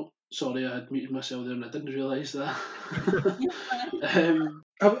 Oh, sorry, I had muted myself there and I didn't realise that.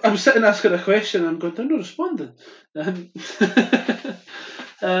 I was sitting asking a question and I'm going, they're not responding.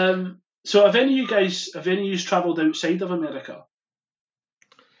 So have any of you travelled outside of America?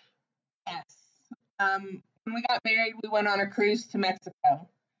 Yes. When we got married, we went on a cruise to Mexico.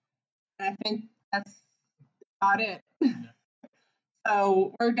 And I think that's about it.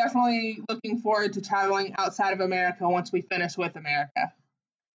 So we're definitely looking forward to traveling outside of America once we finish with America.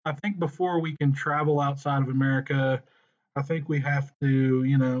 I think before we can travel outside of America, I think we have to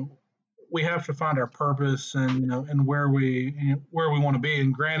find our purpose and where we want to be.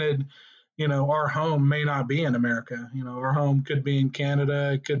 And granted, our home may not be in America. Our home could be in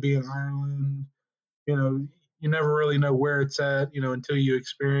Canada, it could be in Ireland. You know, you never really know where it's at, until you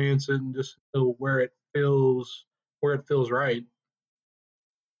experience it and just feel where it feels right.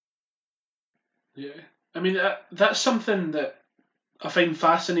 Yeah. I mean, that's something that I find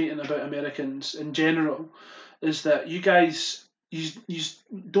fascinating about Americans in general, is that you guys, you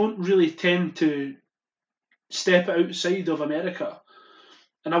don't really tend to step outside of America.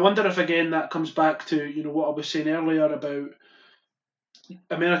 And I wonder if again that comes back to what I was saying earlier about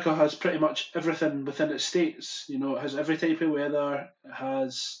America has pretty much everything within its states. It has every type of weather, it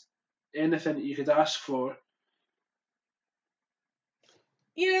has anything that you could ask for.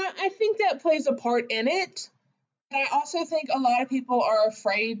 Yeah, I think that plays a part in it. And I also think a lot of people are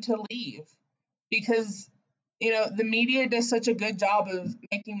afraid to leave because, the media does such a good job of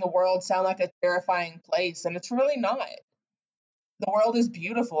making the world sound like a terrifying place, and it's really not. The world is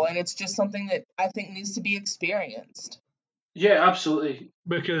beautiful, and it's just something that I think needs to be experienced. Yeah, absolutely.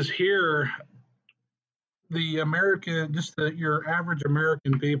 Because here, your average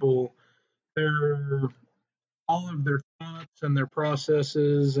American people, they're all of their thoughts and their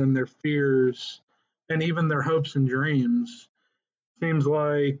processes and their fears and even their hopes and dreams seems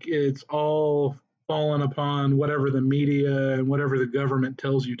like it's all fallen upon whatever the media and whatever the government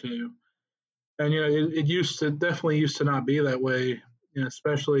tells you to. And it definitely used to not be that way,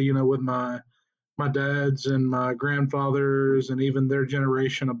 especially with my dads and my grandfathers and even their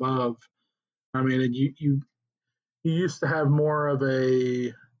generation above. I mean, you used to have more of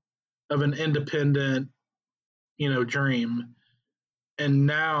an independent dream, and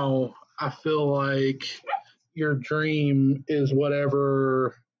now I feel like your dream is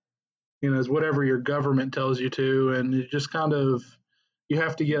whatever your government tells you to, and you just kind of you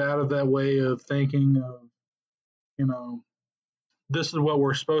have to get out of that way of thinking of you know this is what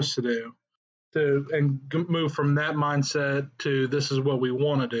we're supposed to do move from that mindset to this is what we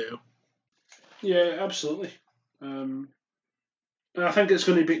want to do. Yeah, absolutely. And I think it's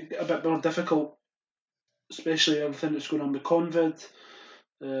going to be a bit more difficult, especially everything that's going on with COVID.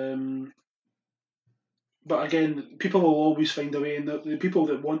 But again, people will always find a way, and the people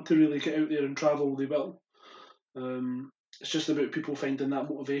that want to really get out there and travel, they will. It's just about people finding that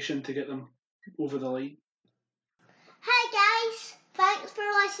motivation to get them over the line. Hi guys, thanks for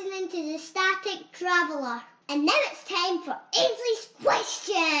listening to the Static Traveller. And now it's time for Ainsley's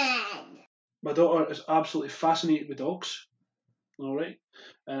question. My daughter is absolutely fascinated with dogs. All right,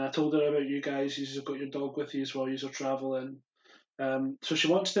 and I told her about you guys. You've got your dog with you as well. You're traveling. So she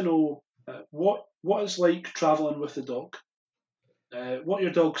wants to know what it's like traveling with the dog, what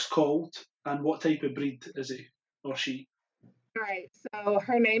your dog's called, and what type of breed is he or she. All right, so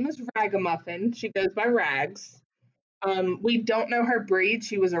her name is Ragamuffin. She goes by Rags. We don't know her breed.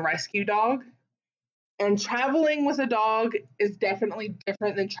 She was a rescue dog. And traveling with a dog is definitely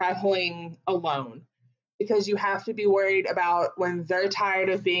different than traveling alone because you have to be worried about when they're tired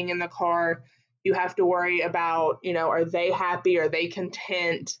of being in the car. You have to worry about, are they happy? Are they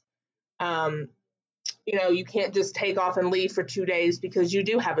content? You can't just take off and leave for 2 days because you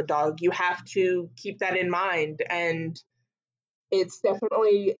do have a dog. You have to keep that in mind. And it's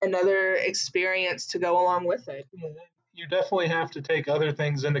definitely another experience to go along with it. You definitely have to take other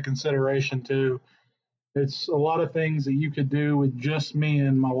things into consideration too. It's a lot of things that you could do with just me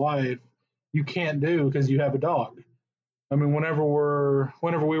and my wife you can't do because you have a dog. I mean, whenever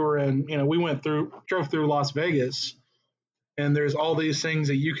we were in, we drove through Las Vegas, and there's all these things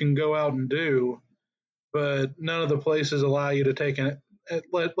that you can go out and do, but none of the places allow you to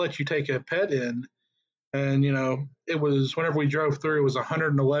let you take a pet in. And it was whenever we drove through, it was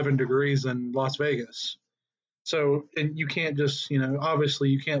 111 degrees in Las Vegas. So, and you can't just, obviously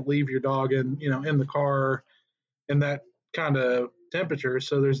you can't leave your dog in the car in that kind of temperature.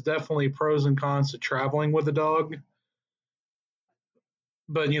 So there's definitely pros and cons to traveling with a dog.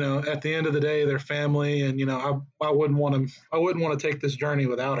 But at the end of the day, they're family, and I wouldn't want to take this journey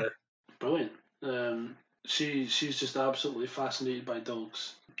without her. Brilliant. She's just absolutely fascinated by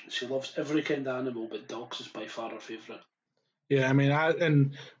dogs. She loves every kind of animal, but dogs is by far her favourite. Yeah, I mean,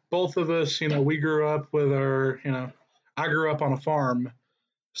 and both of us, we grew up with I grew up on a farm,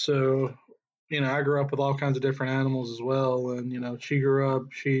 so I grew up with all kinds of different animals as well, and she grew up.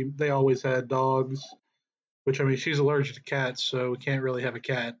 They always had dogs, which I mean, she's allergic to cats, so we can't really have a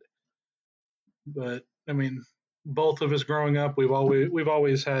cat. But I mean, both of us growing up, we've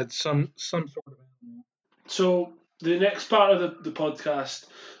always had some sort of animal. So the next part of the podcast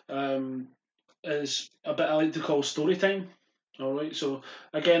is a bit I like to call story time. All right. So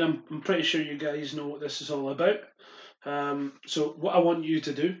again, I'm pretty sure you guys know what this is all about. So what I want you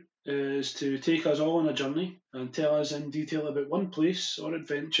to do is to take us all on a journey and tell us in detail about one place or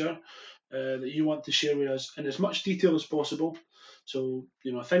adventure that you want to share with us in as much detail as possible. So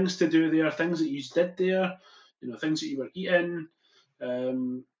things to do there, things that you did there, things that you were eating.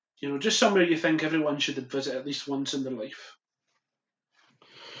 Just somewhere you think everyone should visit at least once in their life.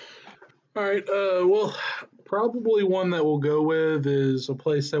 All right. Well, probably one that we'll go with is a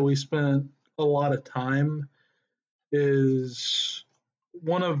place that we spent a lot of time. Is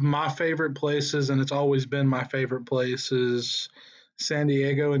one of my favorite places, and it's always been my favorite place, is San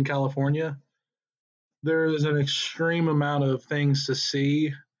Diego in California. There is an extreme amount of things to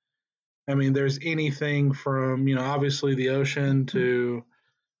see. I mean, there's anything from, obviously the ocean to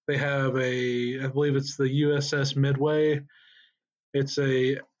they have I believe it's the USS Midway. It's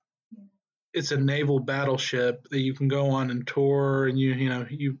a naval battleship that you can go on and tour, and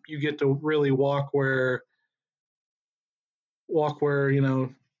you get to really walk where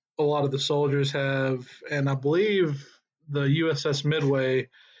a lot of the soldiers have. And I believe the USS Midway,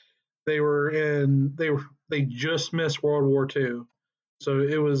 they just missed World War II, so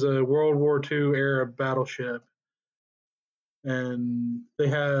it was a World War II era battleship. And they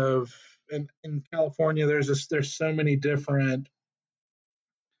have in California, there's so many different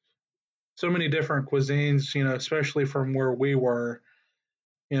cuisines, especially from where we were,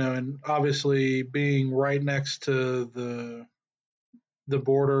 and obviously being right next to the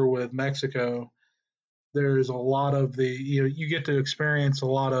border with Mexico, there's a lot of you get to experience a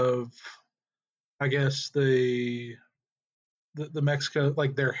lot of, I guess, the Mexico,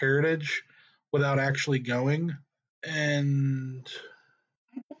 like their heritage, without actually going. And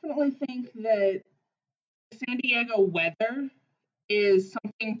I definitely think that San Diego weather is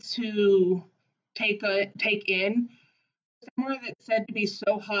something to take in. Somewhere that's said to be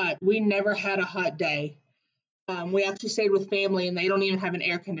so hot, we never had a hot day. We actually stayed with family, and they don't even have an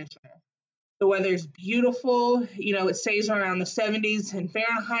air conditioner. The weather's beautiful. It stays around the 70s in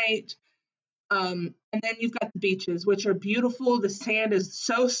Fahrenheit. And then you've got the beaches, which are beautiful. The sand is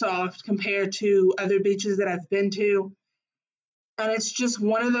so soft compared to other beaches that I've been to. And it's just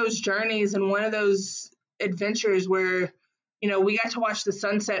one of those journeys and one of those adventures where We got to watch the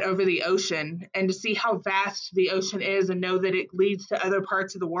sunset over the ocean, and to see how vast the ocean is and know that it leads to other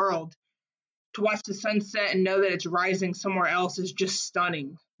parts of the world. To watch the sunset and know that it's rising somewhere else is just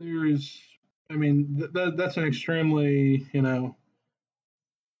stunning. That's an extremely,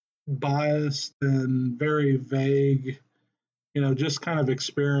 biased and very vague, just kind of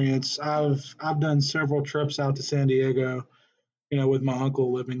experience. I've done several trips out to San Diego, with my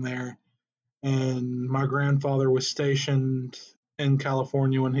uncle living there, and my grandfather was stationed in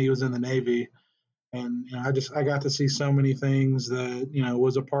California when he was in the Navy, and I got to see so many things that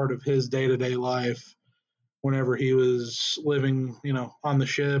was a part of his day to day life whenever he was living, on the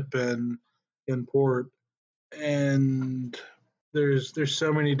ship and in port, and there's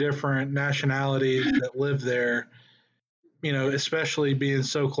so many different nationalities that live there, especially being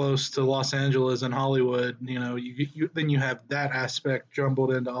so close to Los Angeles and Hollywood. Then you have that aspect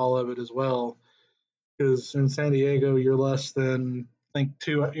jumbled into all of it as well, because in San Diego you're less than, I think,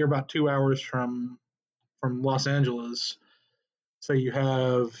 you're about 2 hours from Los Angeles, so you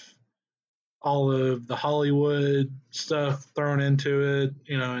have all of the Hollywood stuff thrown into it,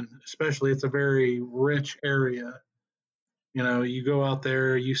 and especially it's a very rich area. You go out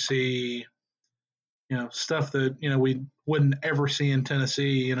there, you see, stuff that, we wouldn't ever see in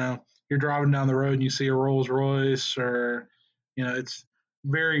Tennessee. You're driving down the road and you see a Rolls Royce, or, it's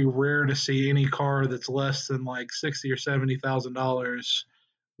very rare to see any car that's less than like $60,000 or $70,000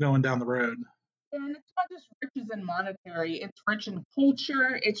 going down the road. And it's not just rich as in monetary, it's rich in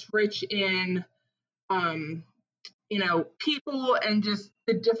culture, it's rich in, people and just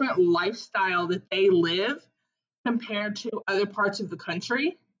the different lifestyle that they live compared to other parts of the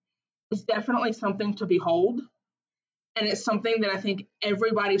country. Is definitely something to behold. And it's something that I think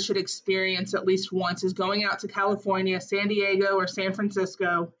everybody should experience at least once, is going out to California, San Diego, or San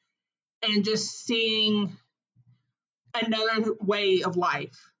Francisco, and just seeing another way of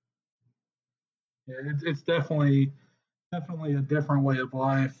life. Yeah, it's definitely a different way of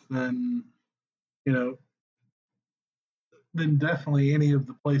life than definitely any of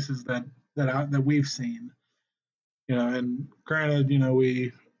the places that we've seen. And granted,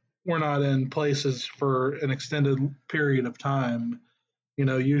 we're not in places for an extended period of time.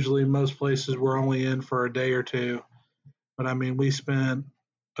 Usually most places we're only in for a day or two. But we spent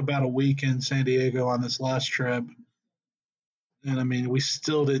about a week in San Diego on this last trip, and we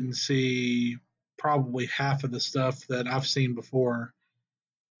still didn't see probably half of the stuff that I've seen before.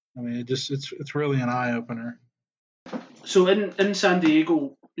 It's really an eye opener. So in San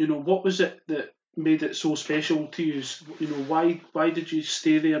Diego, what was it that made it so special to you? Why did you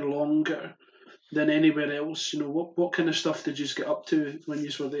stay there longer than anywhere else? What kind of stuff did you get up to when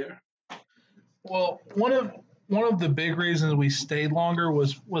you were there? Well, one of the big reasons we stayed longer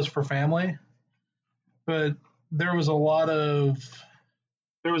was for family, but there was a lot of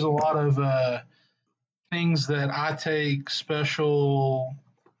things that I take special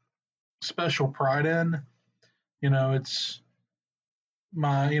pride in. It's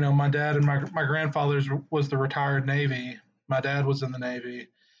my dad and my grandfather's was the retired Navy. My dad was in the Navy,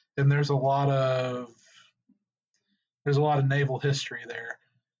 and there's a lot of naval history there.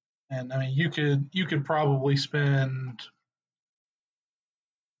 And you could probably spend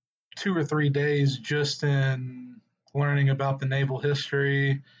 2 or 3 days just in learning about the naval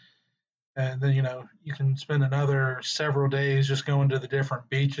history, and then you can spend another several days just going to the different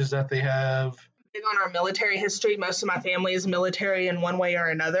beaches that they have. Big on our military history. Most of my family is military in one way or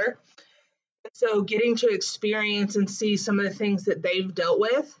another. So getting to experience and see some of the things that they've dealt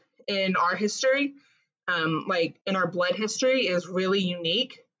with in our history, like in our blood history, is really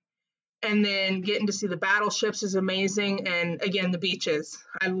unique. And then getting to see the battleships is amazing. And again, the beaches.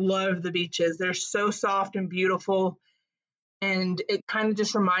 I love the beaches. They're so soft and beautiful. And it kind of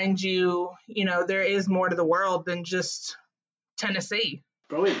just reminds you, there is more to the world than just Tennessee.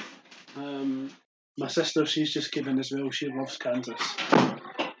 Brilliant. My sister, she's just given as well. She loves Kansas.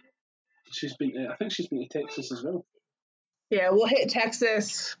 I think she's been to Texas as well. Yeah, we'll hit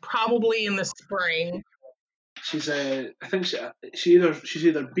Texas probably in the spring. She's, I think she's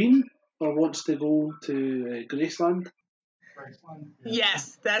either been or wants to go to Graceland.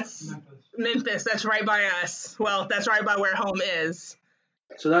 Yes, that's Memphis. That's right by us. Well, that's right by where home is.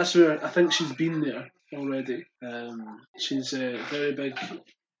 So that's where I think she's been there already. She's very big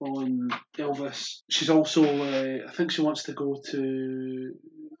on Elvis. She's also, I think she wants to go to,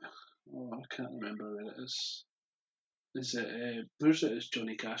 I can't remember where it is. Where's it is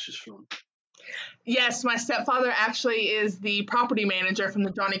Johnny Cash is from? Yes, my stepfather actually is the property manager from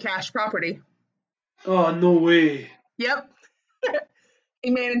the Johnny Cash property. Oh, no way. Yep. He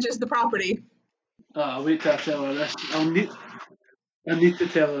manages the property. I'll wait till I tell her this. I need to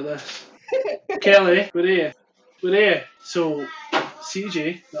tell her this. Kelly, where are you? Where are you? So,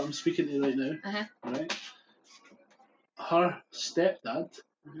 CJ, that I'm speaking to right now, right? Her stepdad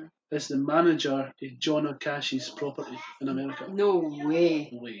is the manager of John O'Cashie's property in America. No way.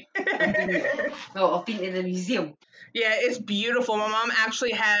 Way. No, I've been to the museum. Yeah, it's beautiful. My mom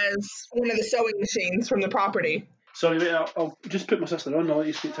actually has one of the sewing machines from the property. Sorry, wait, I'll just put my sister on. I'll let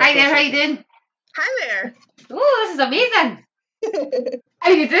you speak to her. Hi there, how you doing? Hi there. Oh, this is amazing.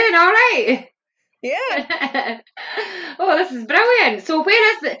 How you doing? All right. Yeah. Oh, this is brilliant. So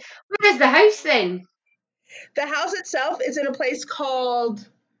where is the house then? The house itself is in a place called,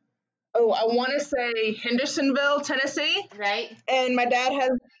 I want to say Hendersonville, Tennessee. Right. And my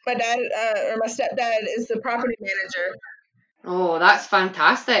stepdad is the property manager. Oh, that's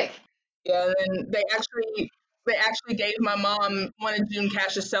fantastic. Yeah, and then they actually gave my mom one of June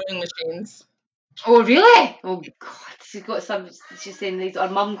Cash's sewing machines. Oh, really? Oh God, she's saying her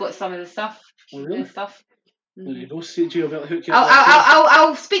mum got some of the stuff. Oh, really? The stuff. There you go, CJ. I'll hook you up.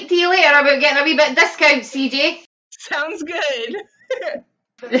 I'll speak to you later about getting a wee bit of discount, CJ. Sounds good.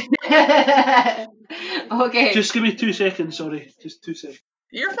 Okay. Just give me 2 seconds, sorry. Just 2 seconds.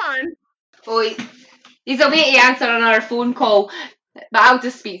 You're fine. Oh, he's away to answer another phone call, but I'll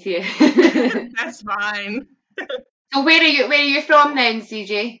just speak to you. That's fine. So where are you from then,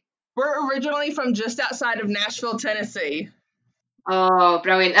 CJ? We're originally from just outside of Nashville, Tennessee. Oh,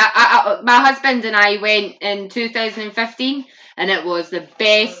 brilliant. My husband and I went in 2015 and it was the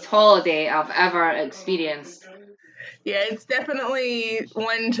best holiday I've ever experienced. Yeah, it's definitely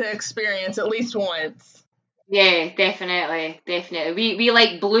one to experience at least once. Yeah, definitely. We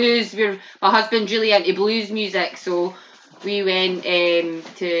like blues. My husband's really into blues music, so we went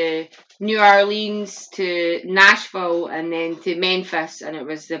to New Orleans, to Nashville, and then to Memphis, and it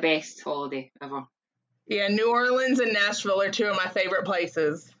was the best holiday ever. Yeah, New Orleans and Nashville are two of my favorite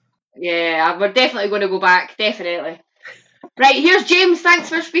places. Yeah, we're definitely going to go back, definitely. Right, here's James. Thanks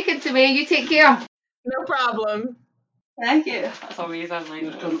for speaking to me. You take care. No problem. Thank you. That's amazing.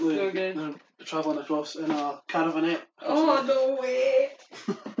 They're currently So good. they're travelling across in a caravanette. Oh, no way.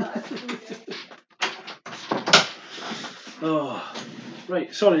 Oh,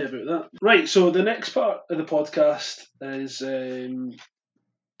 right. Sorry about that. Right. So the next part of the podcast is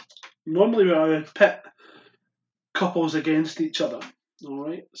normally where I would pit couples against each other. All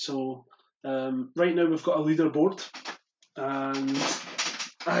right. So right now we've got a leaderboard, and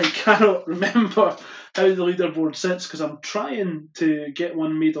I cannot remember how the leaderboard sits because I'm trying to get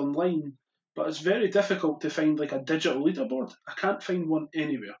one made online, but it's very difficult to find like a digital leaderboard. I can't find one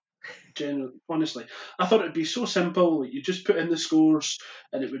anywhere. Generally, honestly, I thought it'd be so simple. Like you just put in the scores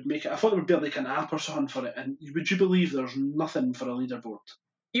and it would make it. I thought there would be like an app or something for it. And would you believe there's nothing for a leaderboard?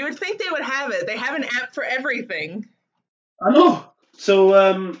 You would think they would have it. They have an app for everything. I know.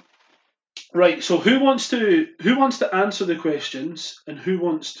 So right. So who wants to answer the questions and who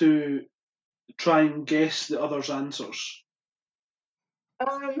wants to try and guess the other's answers?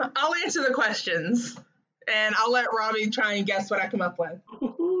 I'll answer the questions, and I'll let Robbie try and guess what I come up with.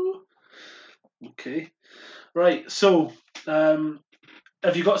 Okay. Right. So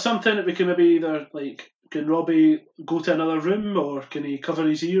have you got something that we can maybe either like? Can Robbie go to another room, or can he cover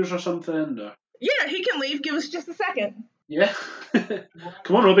his ears or something? Or... Yeah, he can leave. Give us just a second. Yeah.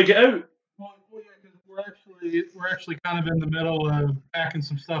 Come on, Robbie, get out. Well, yeah, because we're actually kind of in the middle of packing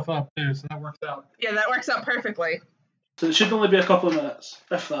some stuff up too, so that works out. Yeah, that works out perfectly. So it should only be a couple of minutes,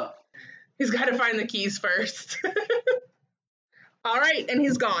 if that. He's got to find the keys first. All right, and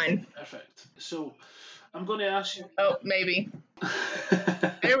he's gone. Perfect. So I'm going to ask you. Oh, maybe.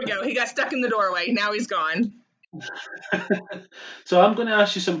 There we go. He got stuck in the doorway. Now he's gone. So I'm going to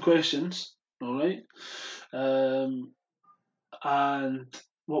ask you some questions, all right? And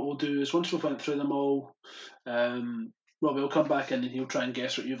what we'll do is once we've went through them all, Robbie will come back in and he'll try and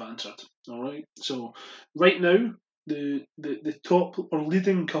guess what you've answered. All right. So right now, the top or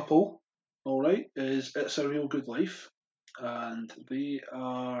leading couple, all right, is It's a Real Good Life, and they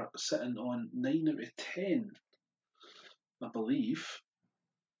are sitting on 9 out of 10, I believe.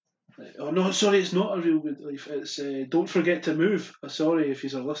 Oh no, sorry, it's not A Real Good Life. It's Don't Forget to Move. Sorry if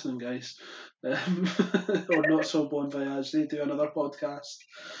you're listening, guys. Or Not So Bon Voyage. They do another podcast.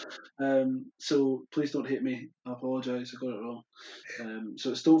 So please don't hate me. I apologise, I got it wrong.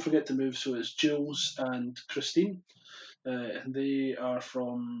 So it's Don't Forget to Move. So it's Jules and Christine. And they are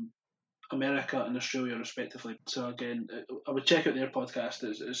from America and Australia respectively. So again, I would check out their podcast.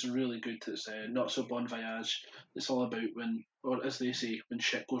 It's really good. It's Not So Bon Voyage. It's all about when, or as they say, when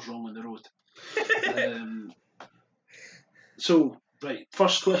shit goes wrong on the road. So right,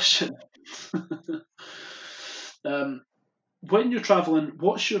 first question. when you're traveling,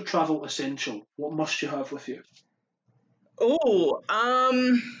 what's your travel essential? What must you have with you? Oh,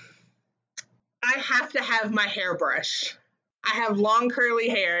 I have to have my hairbrush. I have long curly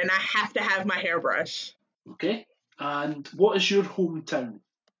hair and I have to have my hairbrush. Okay. And what is your hometown?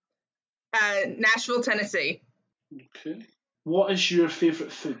 Nashville, Tennessee. Okay. What is your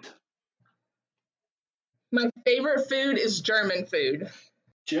favourite food? My favorite food is German food.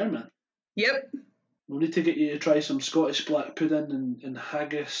 German. Yep. We'll need to get you to try some Scottish black pudding and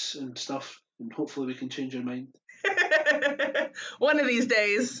haggis and stuff, and hopefully we can change your mind. One of these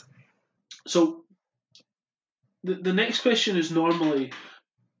days. So, the next question is normally,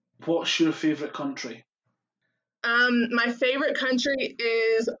 what's your favourite country? My favorite country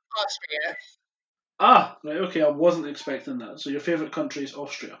is Austria. Ah, right, okay, I wasn't expecting that. So your favourite country is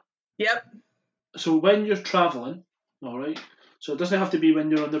Austria. Yep. So when you're travelling, alright, so it doesn't have to be when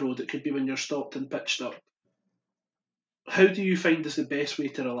you're on the road, it could be when you're stopped and pitched up. How do you find is the best way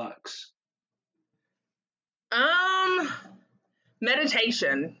to relax?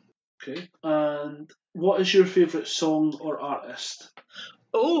 Meditation. Okay. And what is your favourite song or artist?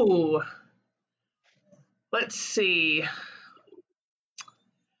 Oh, let's see.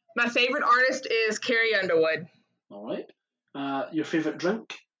 My favorite artist is Carrie Underwood. Alright. Your favourite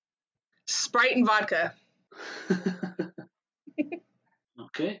drink? Sprite and vodka.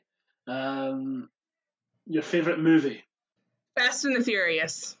 Okay. Your favourite movie? Fast and the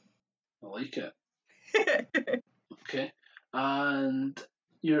Furious. I like it. Okay. And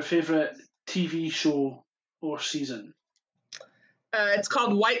your favourite TV show or season? It's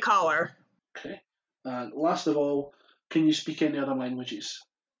called White Collar. Okay. And last of all, can you speak any other languages?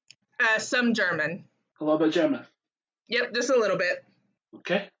 Some German. A little bit German? Yep, just a little bit.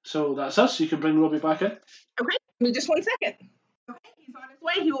 Okay. So that's us. You can bring Robbie back in. Okay, give me just 1 second. Okay, he's on his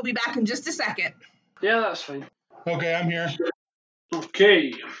way. He will be back in just a second. Yeah, that's fine. Okay, I'm here.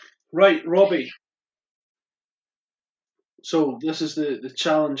 Okay. Right, Robbie. So this is the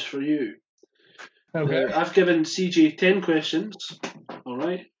challenge for you. Okay. I've given CJ 10 questions. All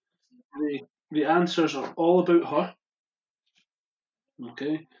right. The answers are all about her.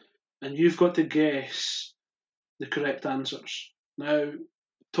 Okay. And you've got to guess the correct answers. Now,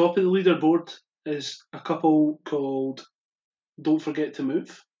 top of the leaderboard is a couple called Don't Forget to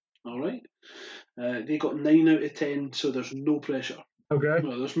Move. All right. They got 9 out of 10, so there's no pressure. Okay.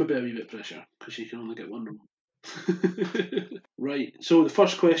 Well, there's maybe a wee bit of pressure because you can only get one wrong. Right. So the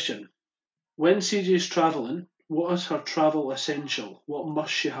first question: when CJ's travelling, what is her travel essential? What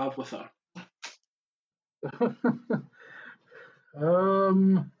must she have with her?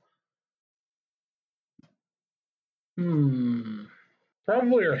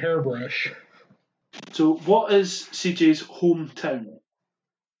 Probably her hairbrush. So, what is CJ's hometown?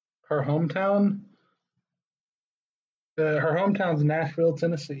 Her hometown? Her hometown's Nashville,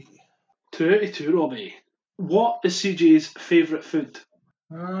 Tennessee. 2 out of 2, Robbie. What is CJ's favourite food?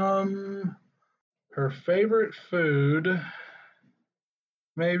 Her favorite food.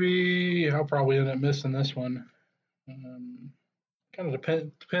 Maybe I'll probably end up missing this one. Kind of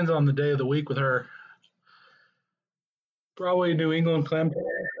depends on the day of the week with her. Probably New England clam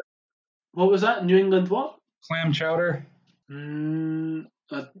What was that? New England what? chowder. No.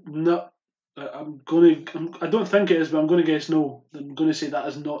 I don't think it is, but I'm gonna guess no. I'm gonna say that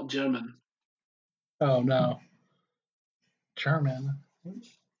is not German. Oh no, German.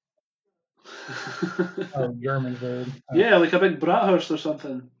 Oh, German food. Yeah, like a big bratwurst or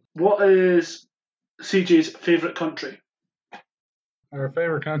something. What is CJ's favourite country? Her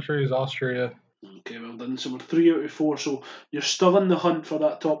favorite country is Austria. Okay, well done. So we're 3 out of 4. So you're still in the hunt for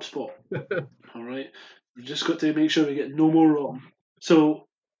that top spot. All right. We've just got to make sure we get no more wrong. So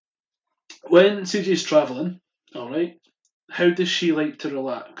when CJ's travelling, all right, how does she like to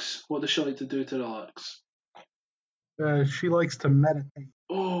relax? What does she like to do to relax? She likes to meditate.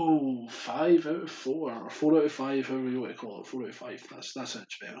 Oh, 5 out of 4, or 4 out of 5, however you want to call it. 4 out of 5. That's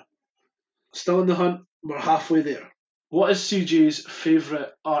much better. Still in the hunt. We're halfway there. What is CJ's favourite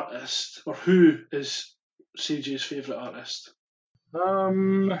artist, or who is CJ's favourite artist?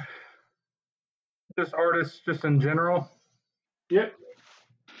 Just artists, just in general. Yep.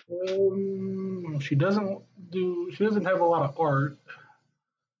 She doesn't have a lot of art.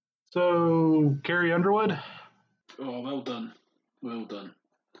 So Carrie Underwood. Oh, well done. Well done.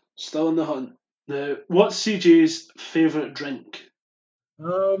 Still in the hunt. Now, what's CJ's favourite drink?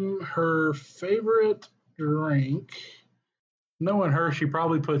 Her favorite drink. Knowing her, she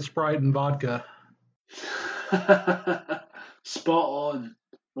probably put Sprite and vodka. Spot on.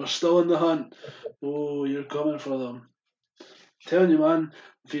 We're still in the hunt. Oh, you're coming for them. Telling you, man,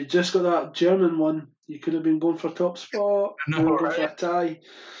 if you just got that German one, you could have been going for top spot. I know, You were going for a right? tie.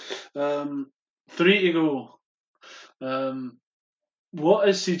 3 to go. What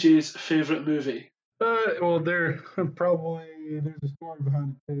is CJ's favourite movie? Well, there's a story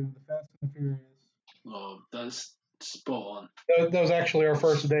behind it too. The Fast and the Furious. Oh, that's spot on. That was actually our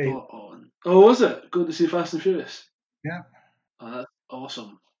first date. Spot on. Oh, was it? Going to see Fast and Furious? Yeah. Oh, that's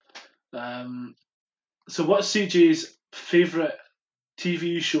awesome. So what's CJ's favourite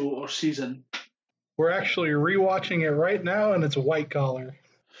TV show or season? We're actually rewatching it right now, and it's White Collar.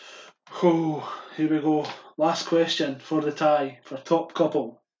 Oh, here we go. Last question for the tie, for top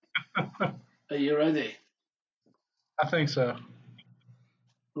couple. Are you ready? I think so.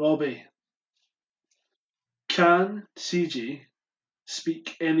 Robbie, can CJ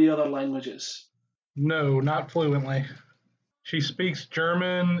speak any other languages? No, not fluently. She speaks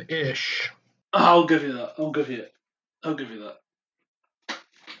German-ish. I'll give you that. I'll give you that.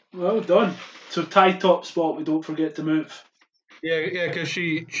 Well done. So tie top spot, we don't forget to move. Yeah, because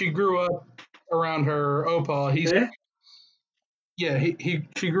she grew up around her Opal. She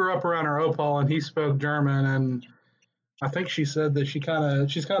grew up around her Opal, and he spoke German, and I think she said that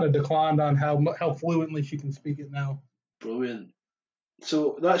she's kind of declined on how fluently she can speak it now. Brilliant.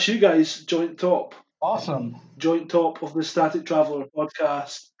 So that's you guys, joint top. Awesome. Joint top of the Static Traveller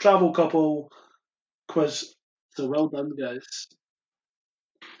podcast, travel couple quiz. So well done, guys.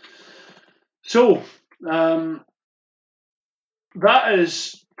 So, that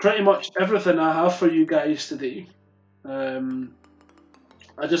is pretty much everything I have for you guys today. I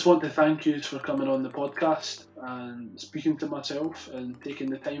just want to thank you for coming on the podcast and speaking to myself and taking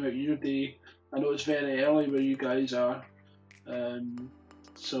the time out of your day. I know it's very early where you guys are.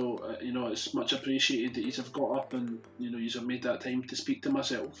 So, it's much appreciated that you have got up and, you have made that time to speak to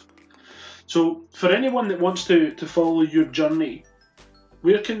myself. So, for anyone that wants to follow your journey,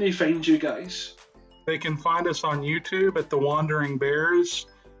 where can they find you guys? They can find us on YouTube at The Wandering Bears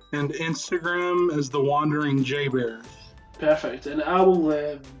and Instagram as The Wandering J Bears. Perfect. And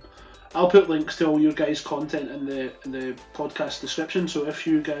I'll put links to all your guys' content in the podcast description. So if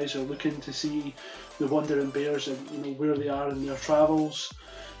you guys are looking to see the Wandering Bears and where they are in their travels,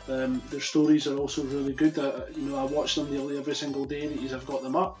 their stories are also really good. I watch them nearly every single day that you've got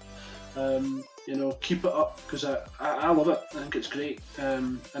them up. Keep it up because I love it. I think it's great,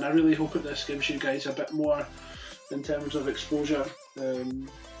 and I really hope that this gives you guys a bit more in terms of exposure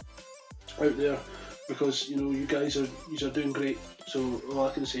out there, because you guys are doing great. So all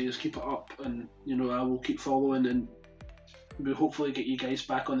I can say is keep it up, and I will keep following, and we'll hopefully get you guys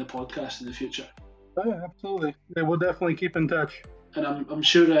back on the podcast in the future. Oh, absolutely. Yeah, we'll definitely keep in touch. And I'm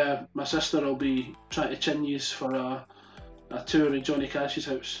sure my sister will be trying to chin you for a tour of Johnny Cash's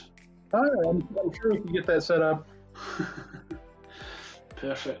house. Oh, I'm sure we can get that set up.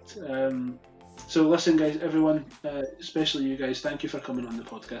 Perfect. So listen, guys, everyone, especially you guys, thank you for coming on the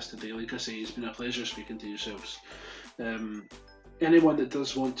podcast today. Like I say, it's been a pleasure speaking to yourselves. Anyone that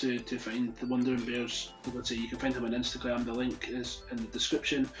does want to find the Wandering Bears, let's say you can find them on Instagram. The link is in the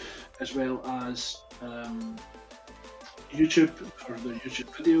description, as well as YouTube for the YouTube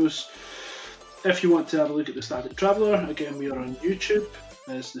videos. If you want to have a look at the Static Traveller, again, we are on YouTube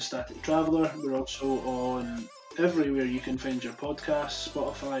as the Static Traveller. We're also on everywhere you can find your podcasts: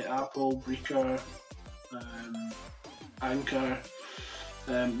 Spotify, Apple, Breaker, Anchor.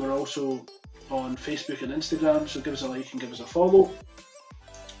 We're also on Facebook and Instagram, so give us a like and give us a follow.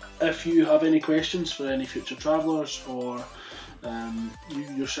 If you have any questions for any future travellers, or you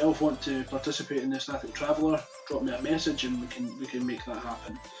yourself want to participate in the Static Traveller, drop me a message and we can make that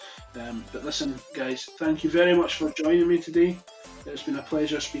happen. But listen, guys, thank you very much for joining me today. It's been a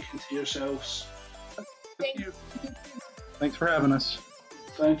pleasure speaking to yourselves. Thank you. Thanks for having us.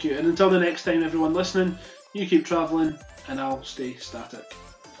 Thank you. And until the next time, everyone listening, you keep travelling and I'll stay static.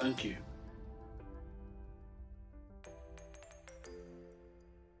 Thank you.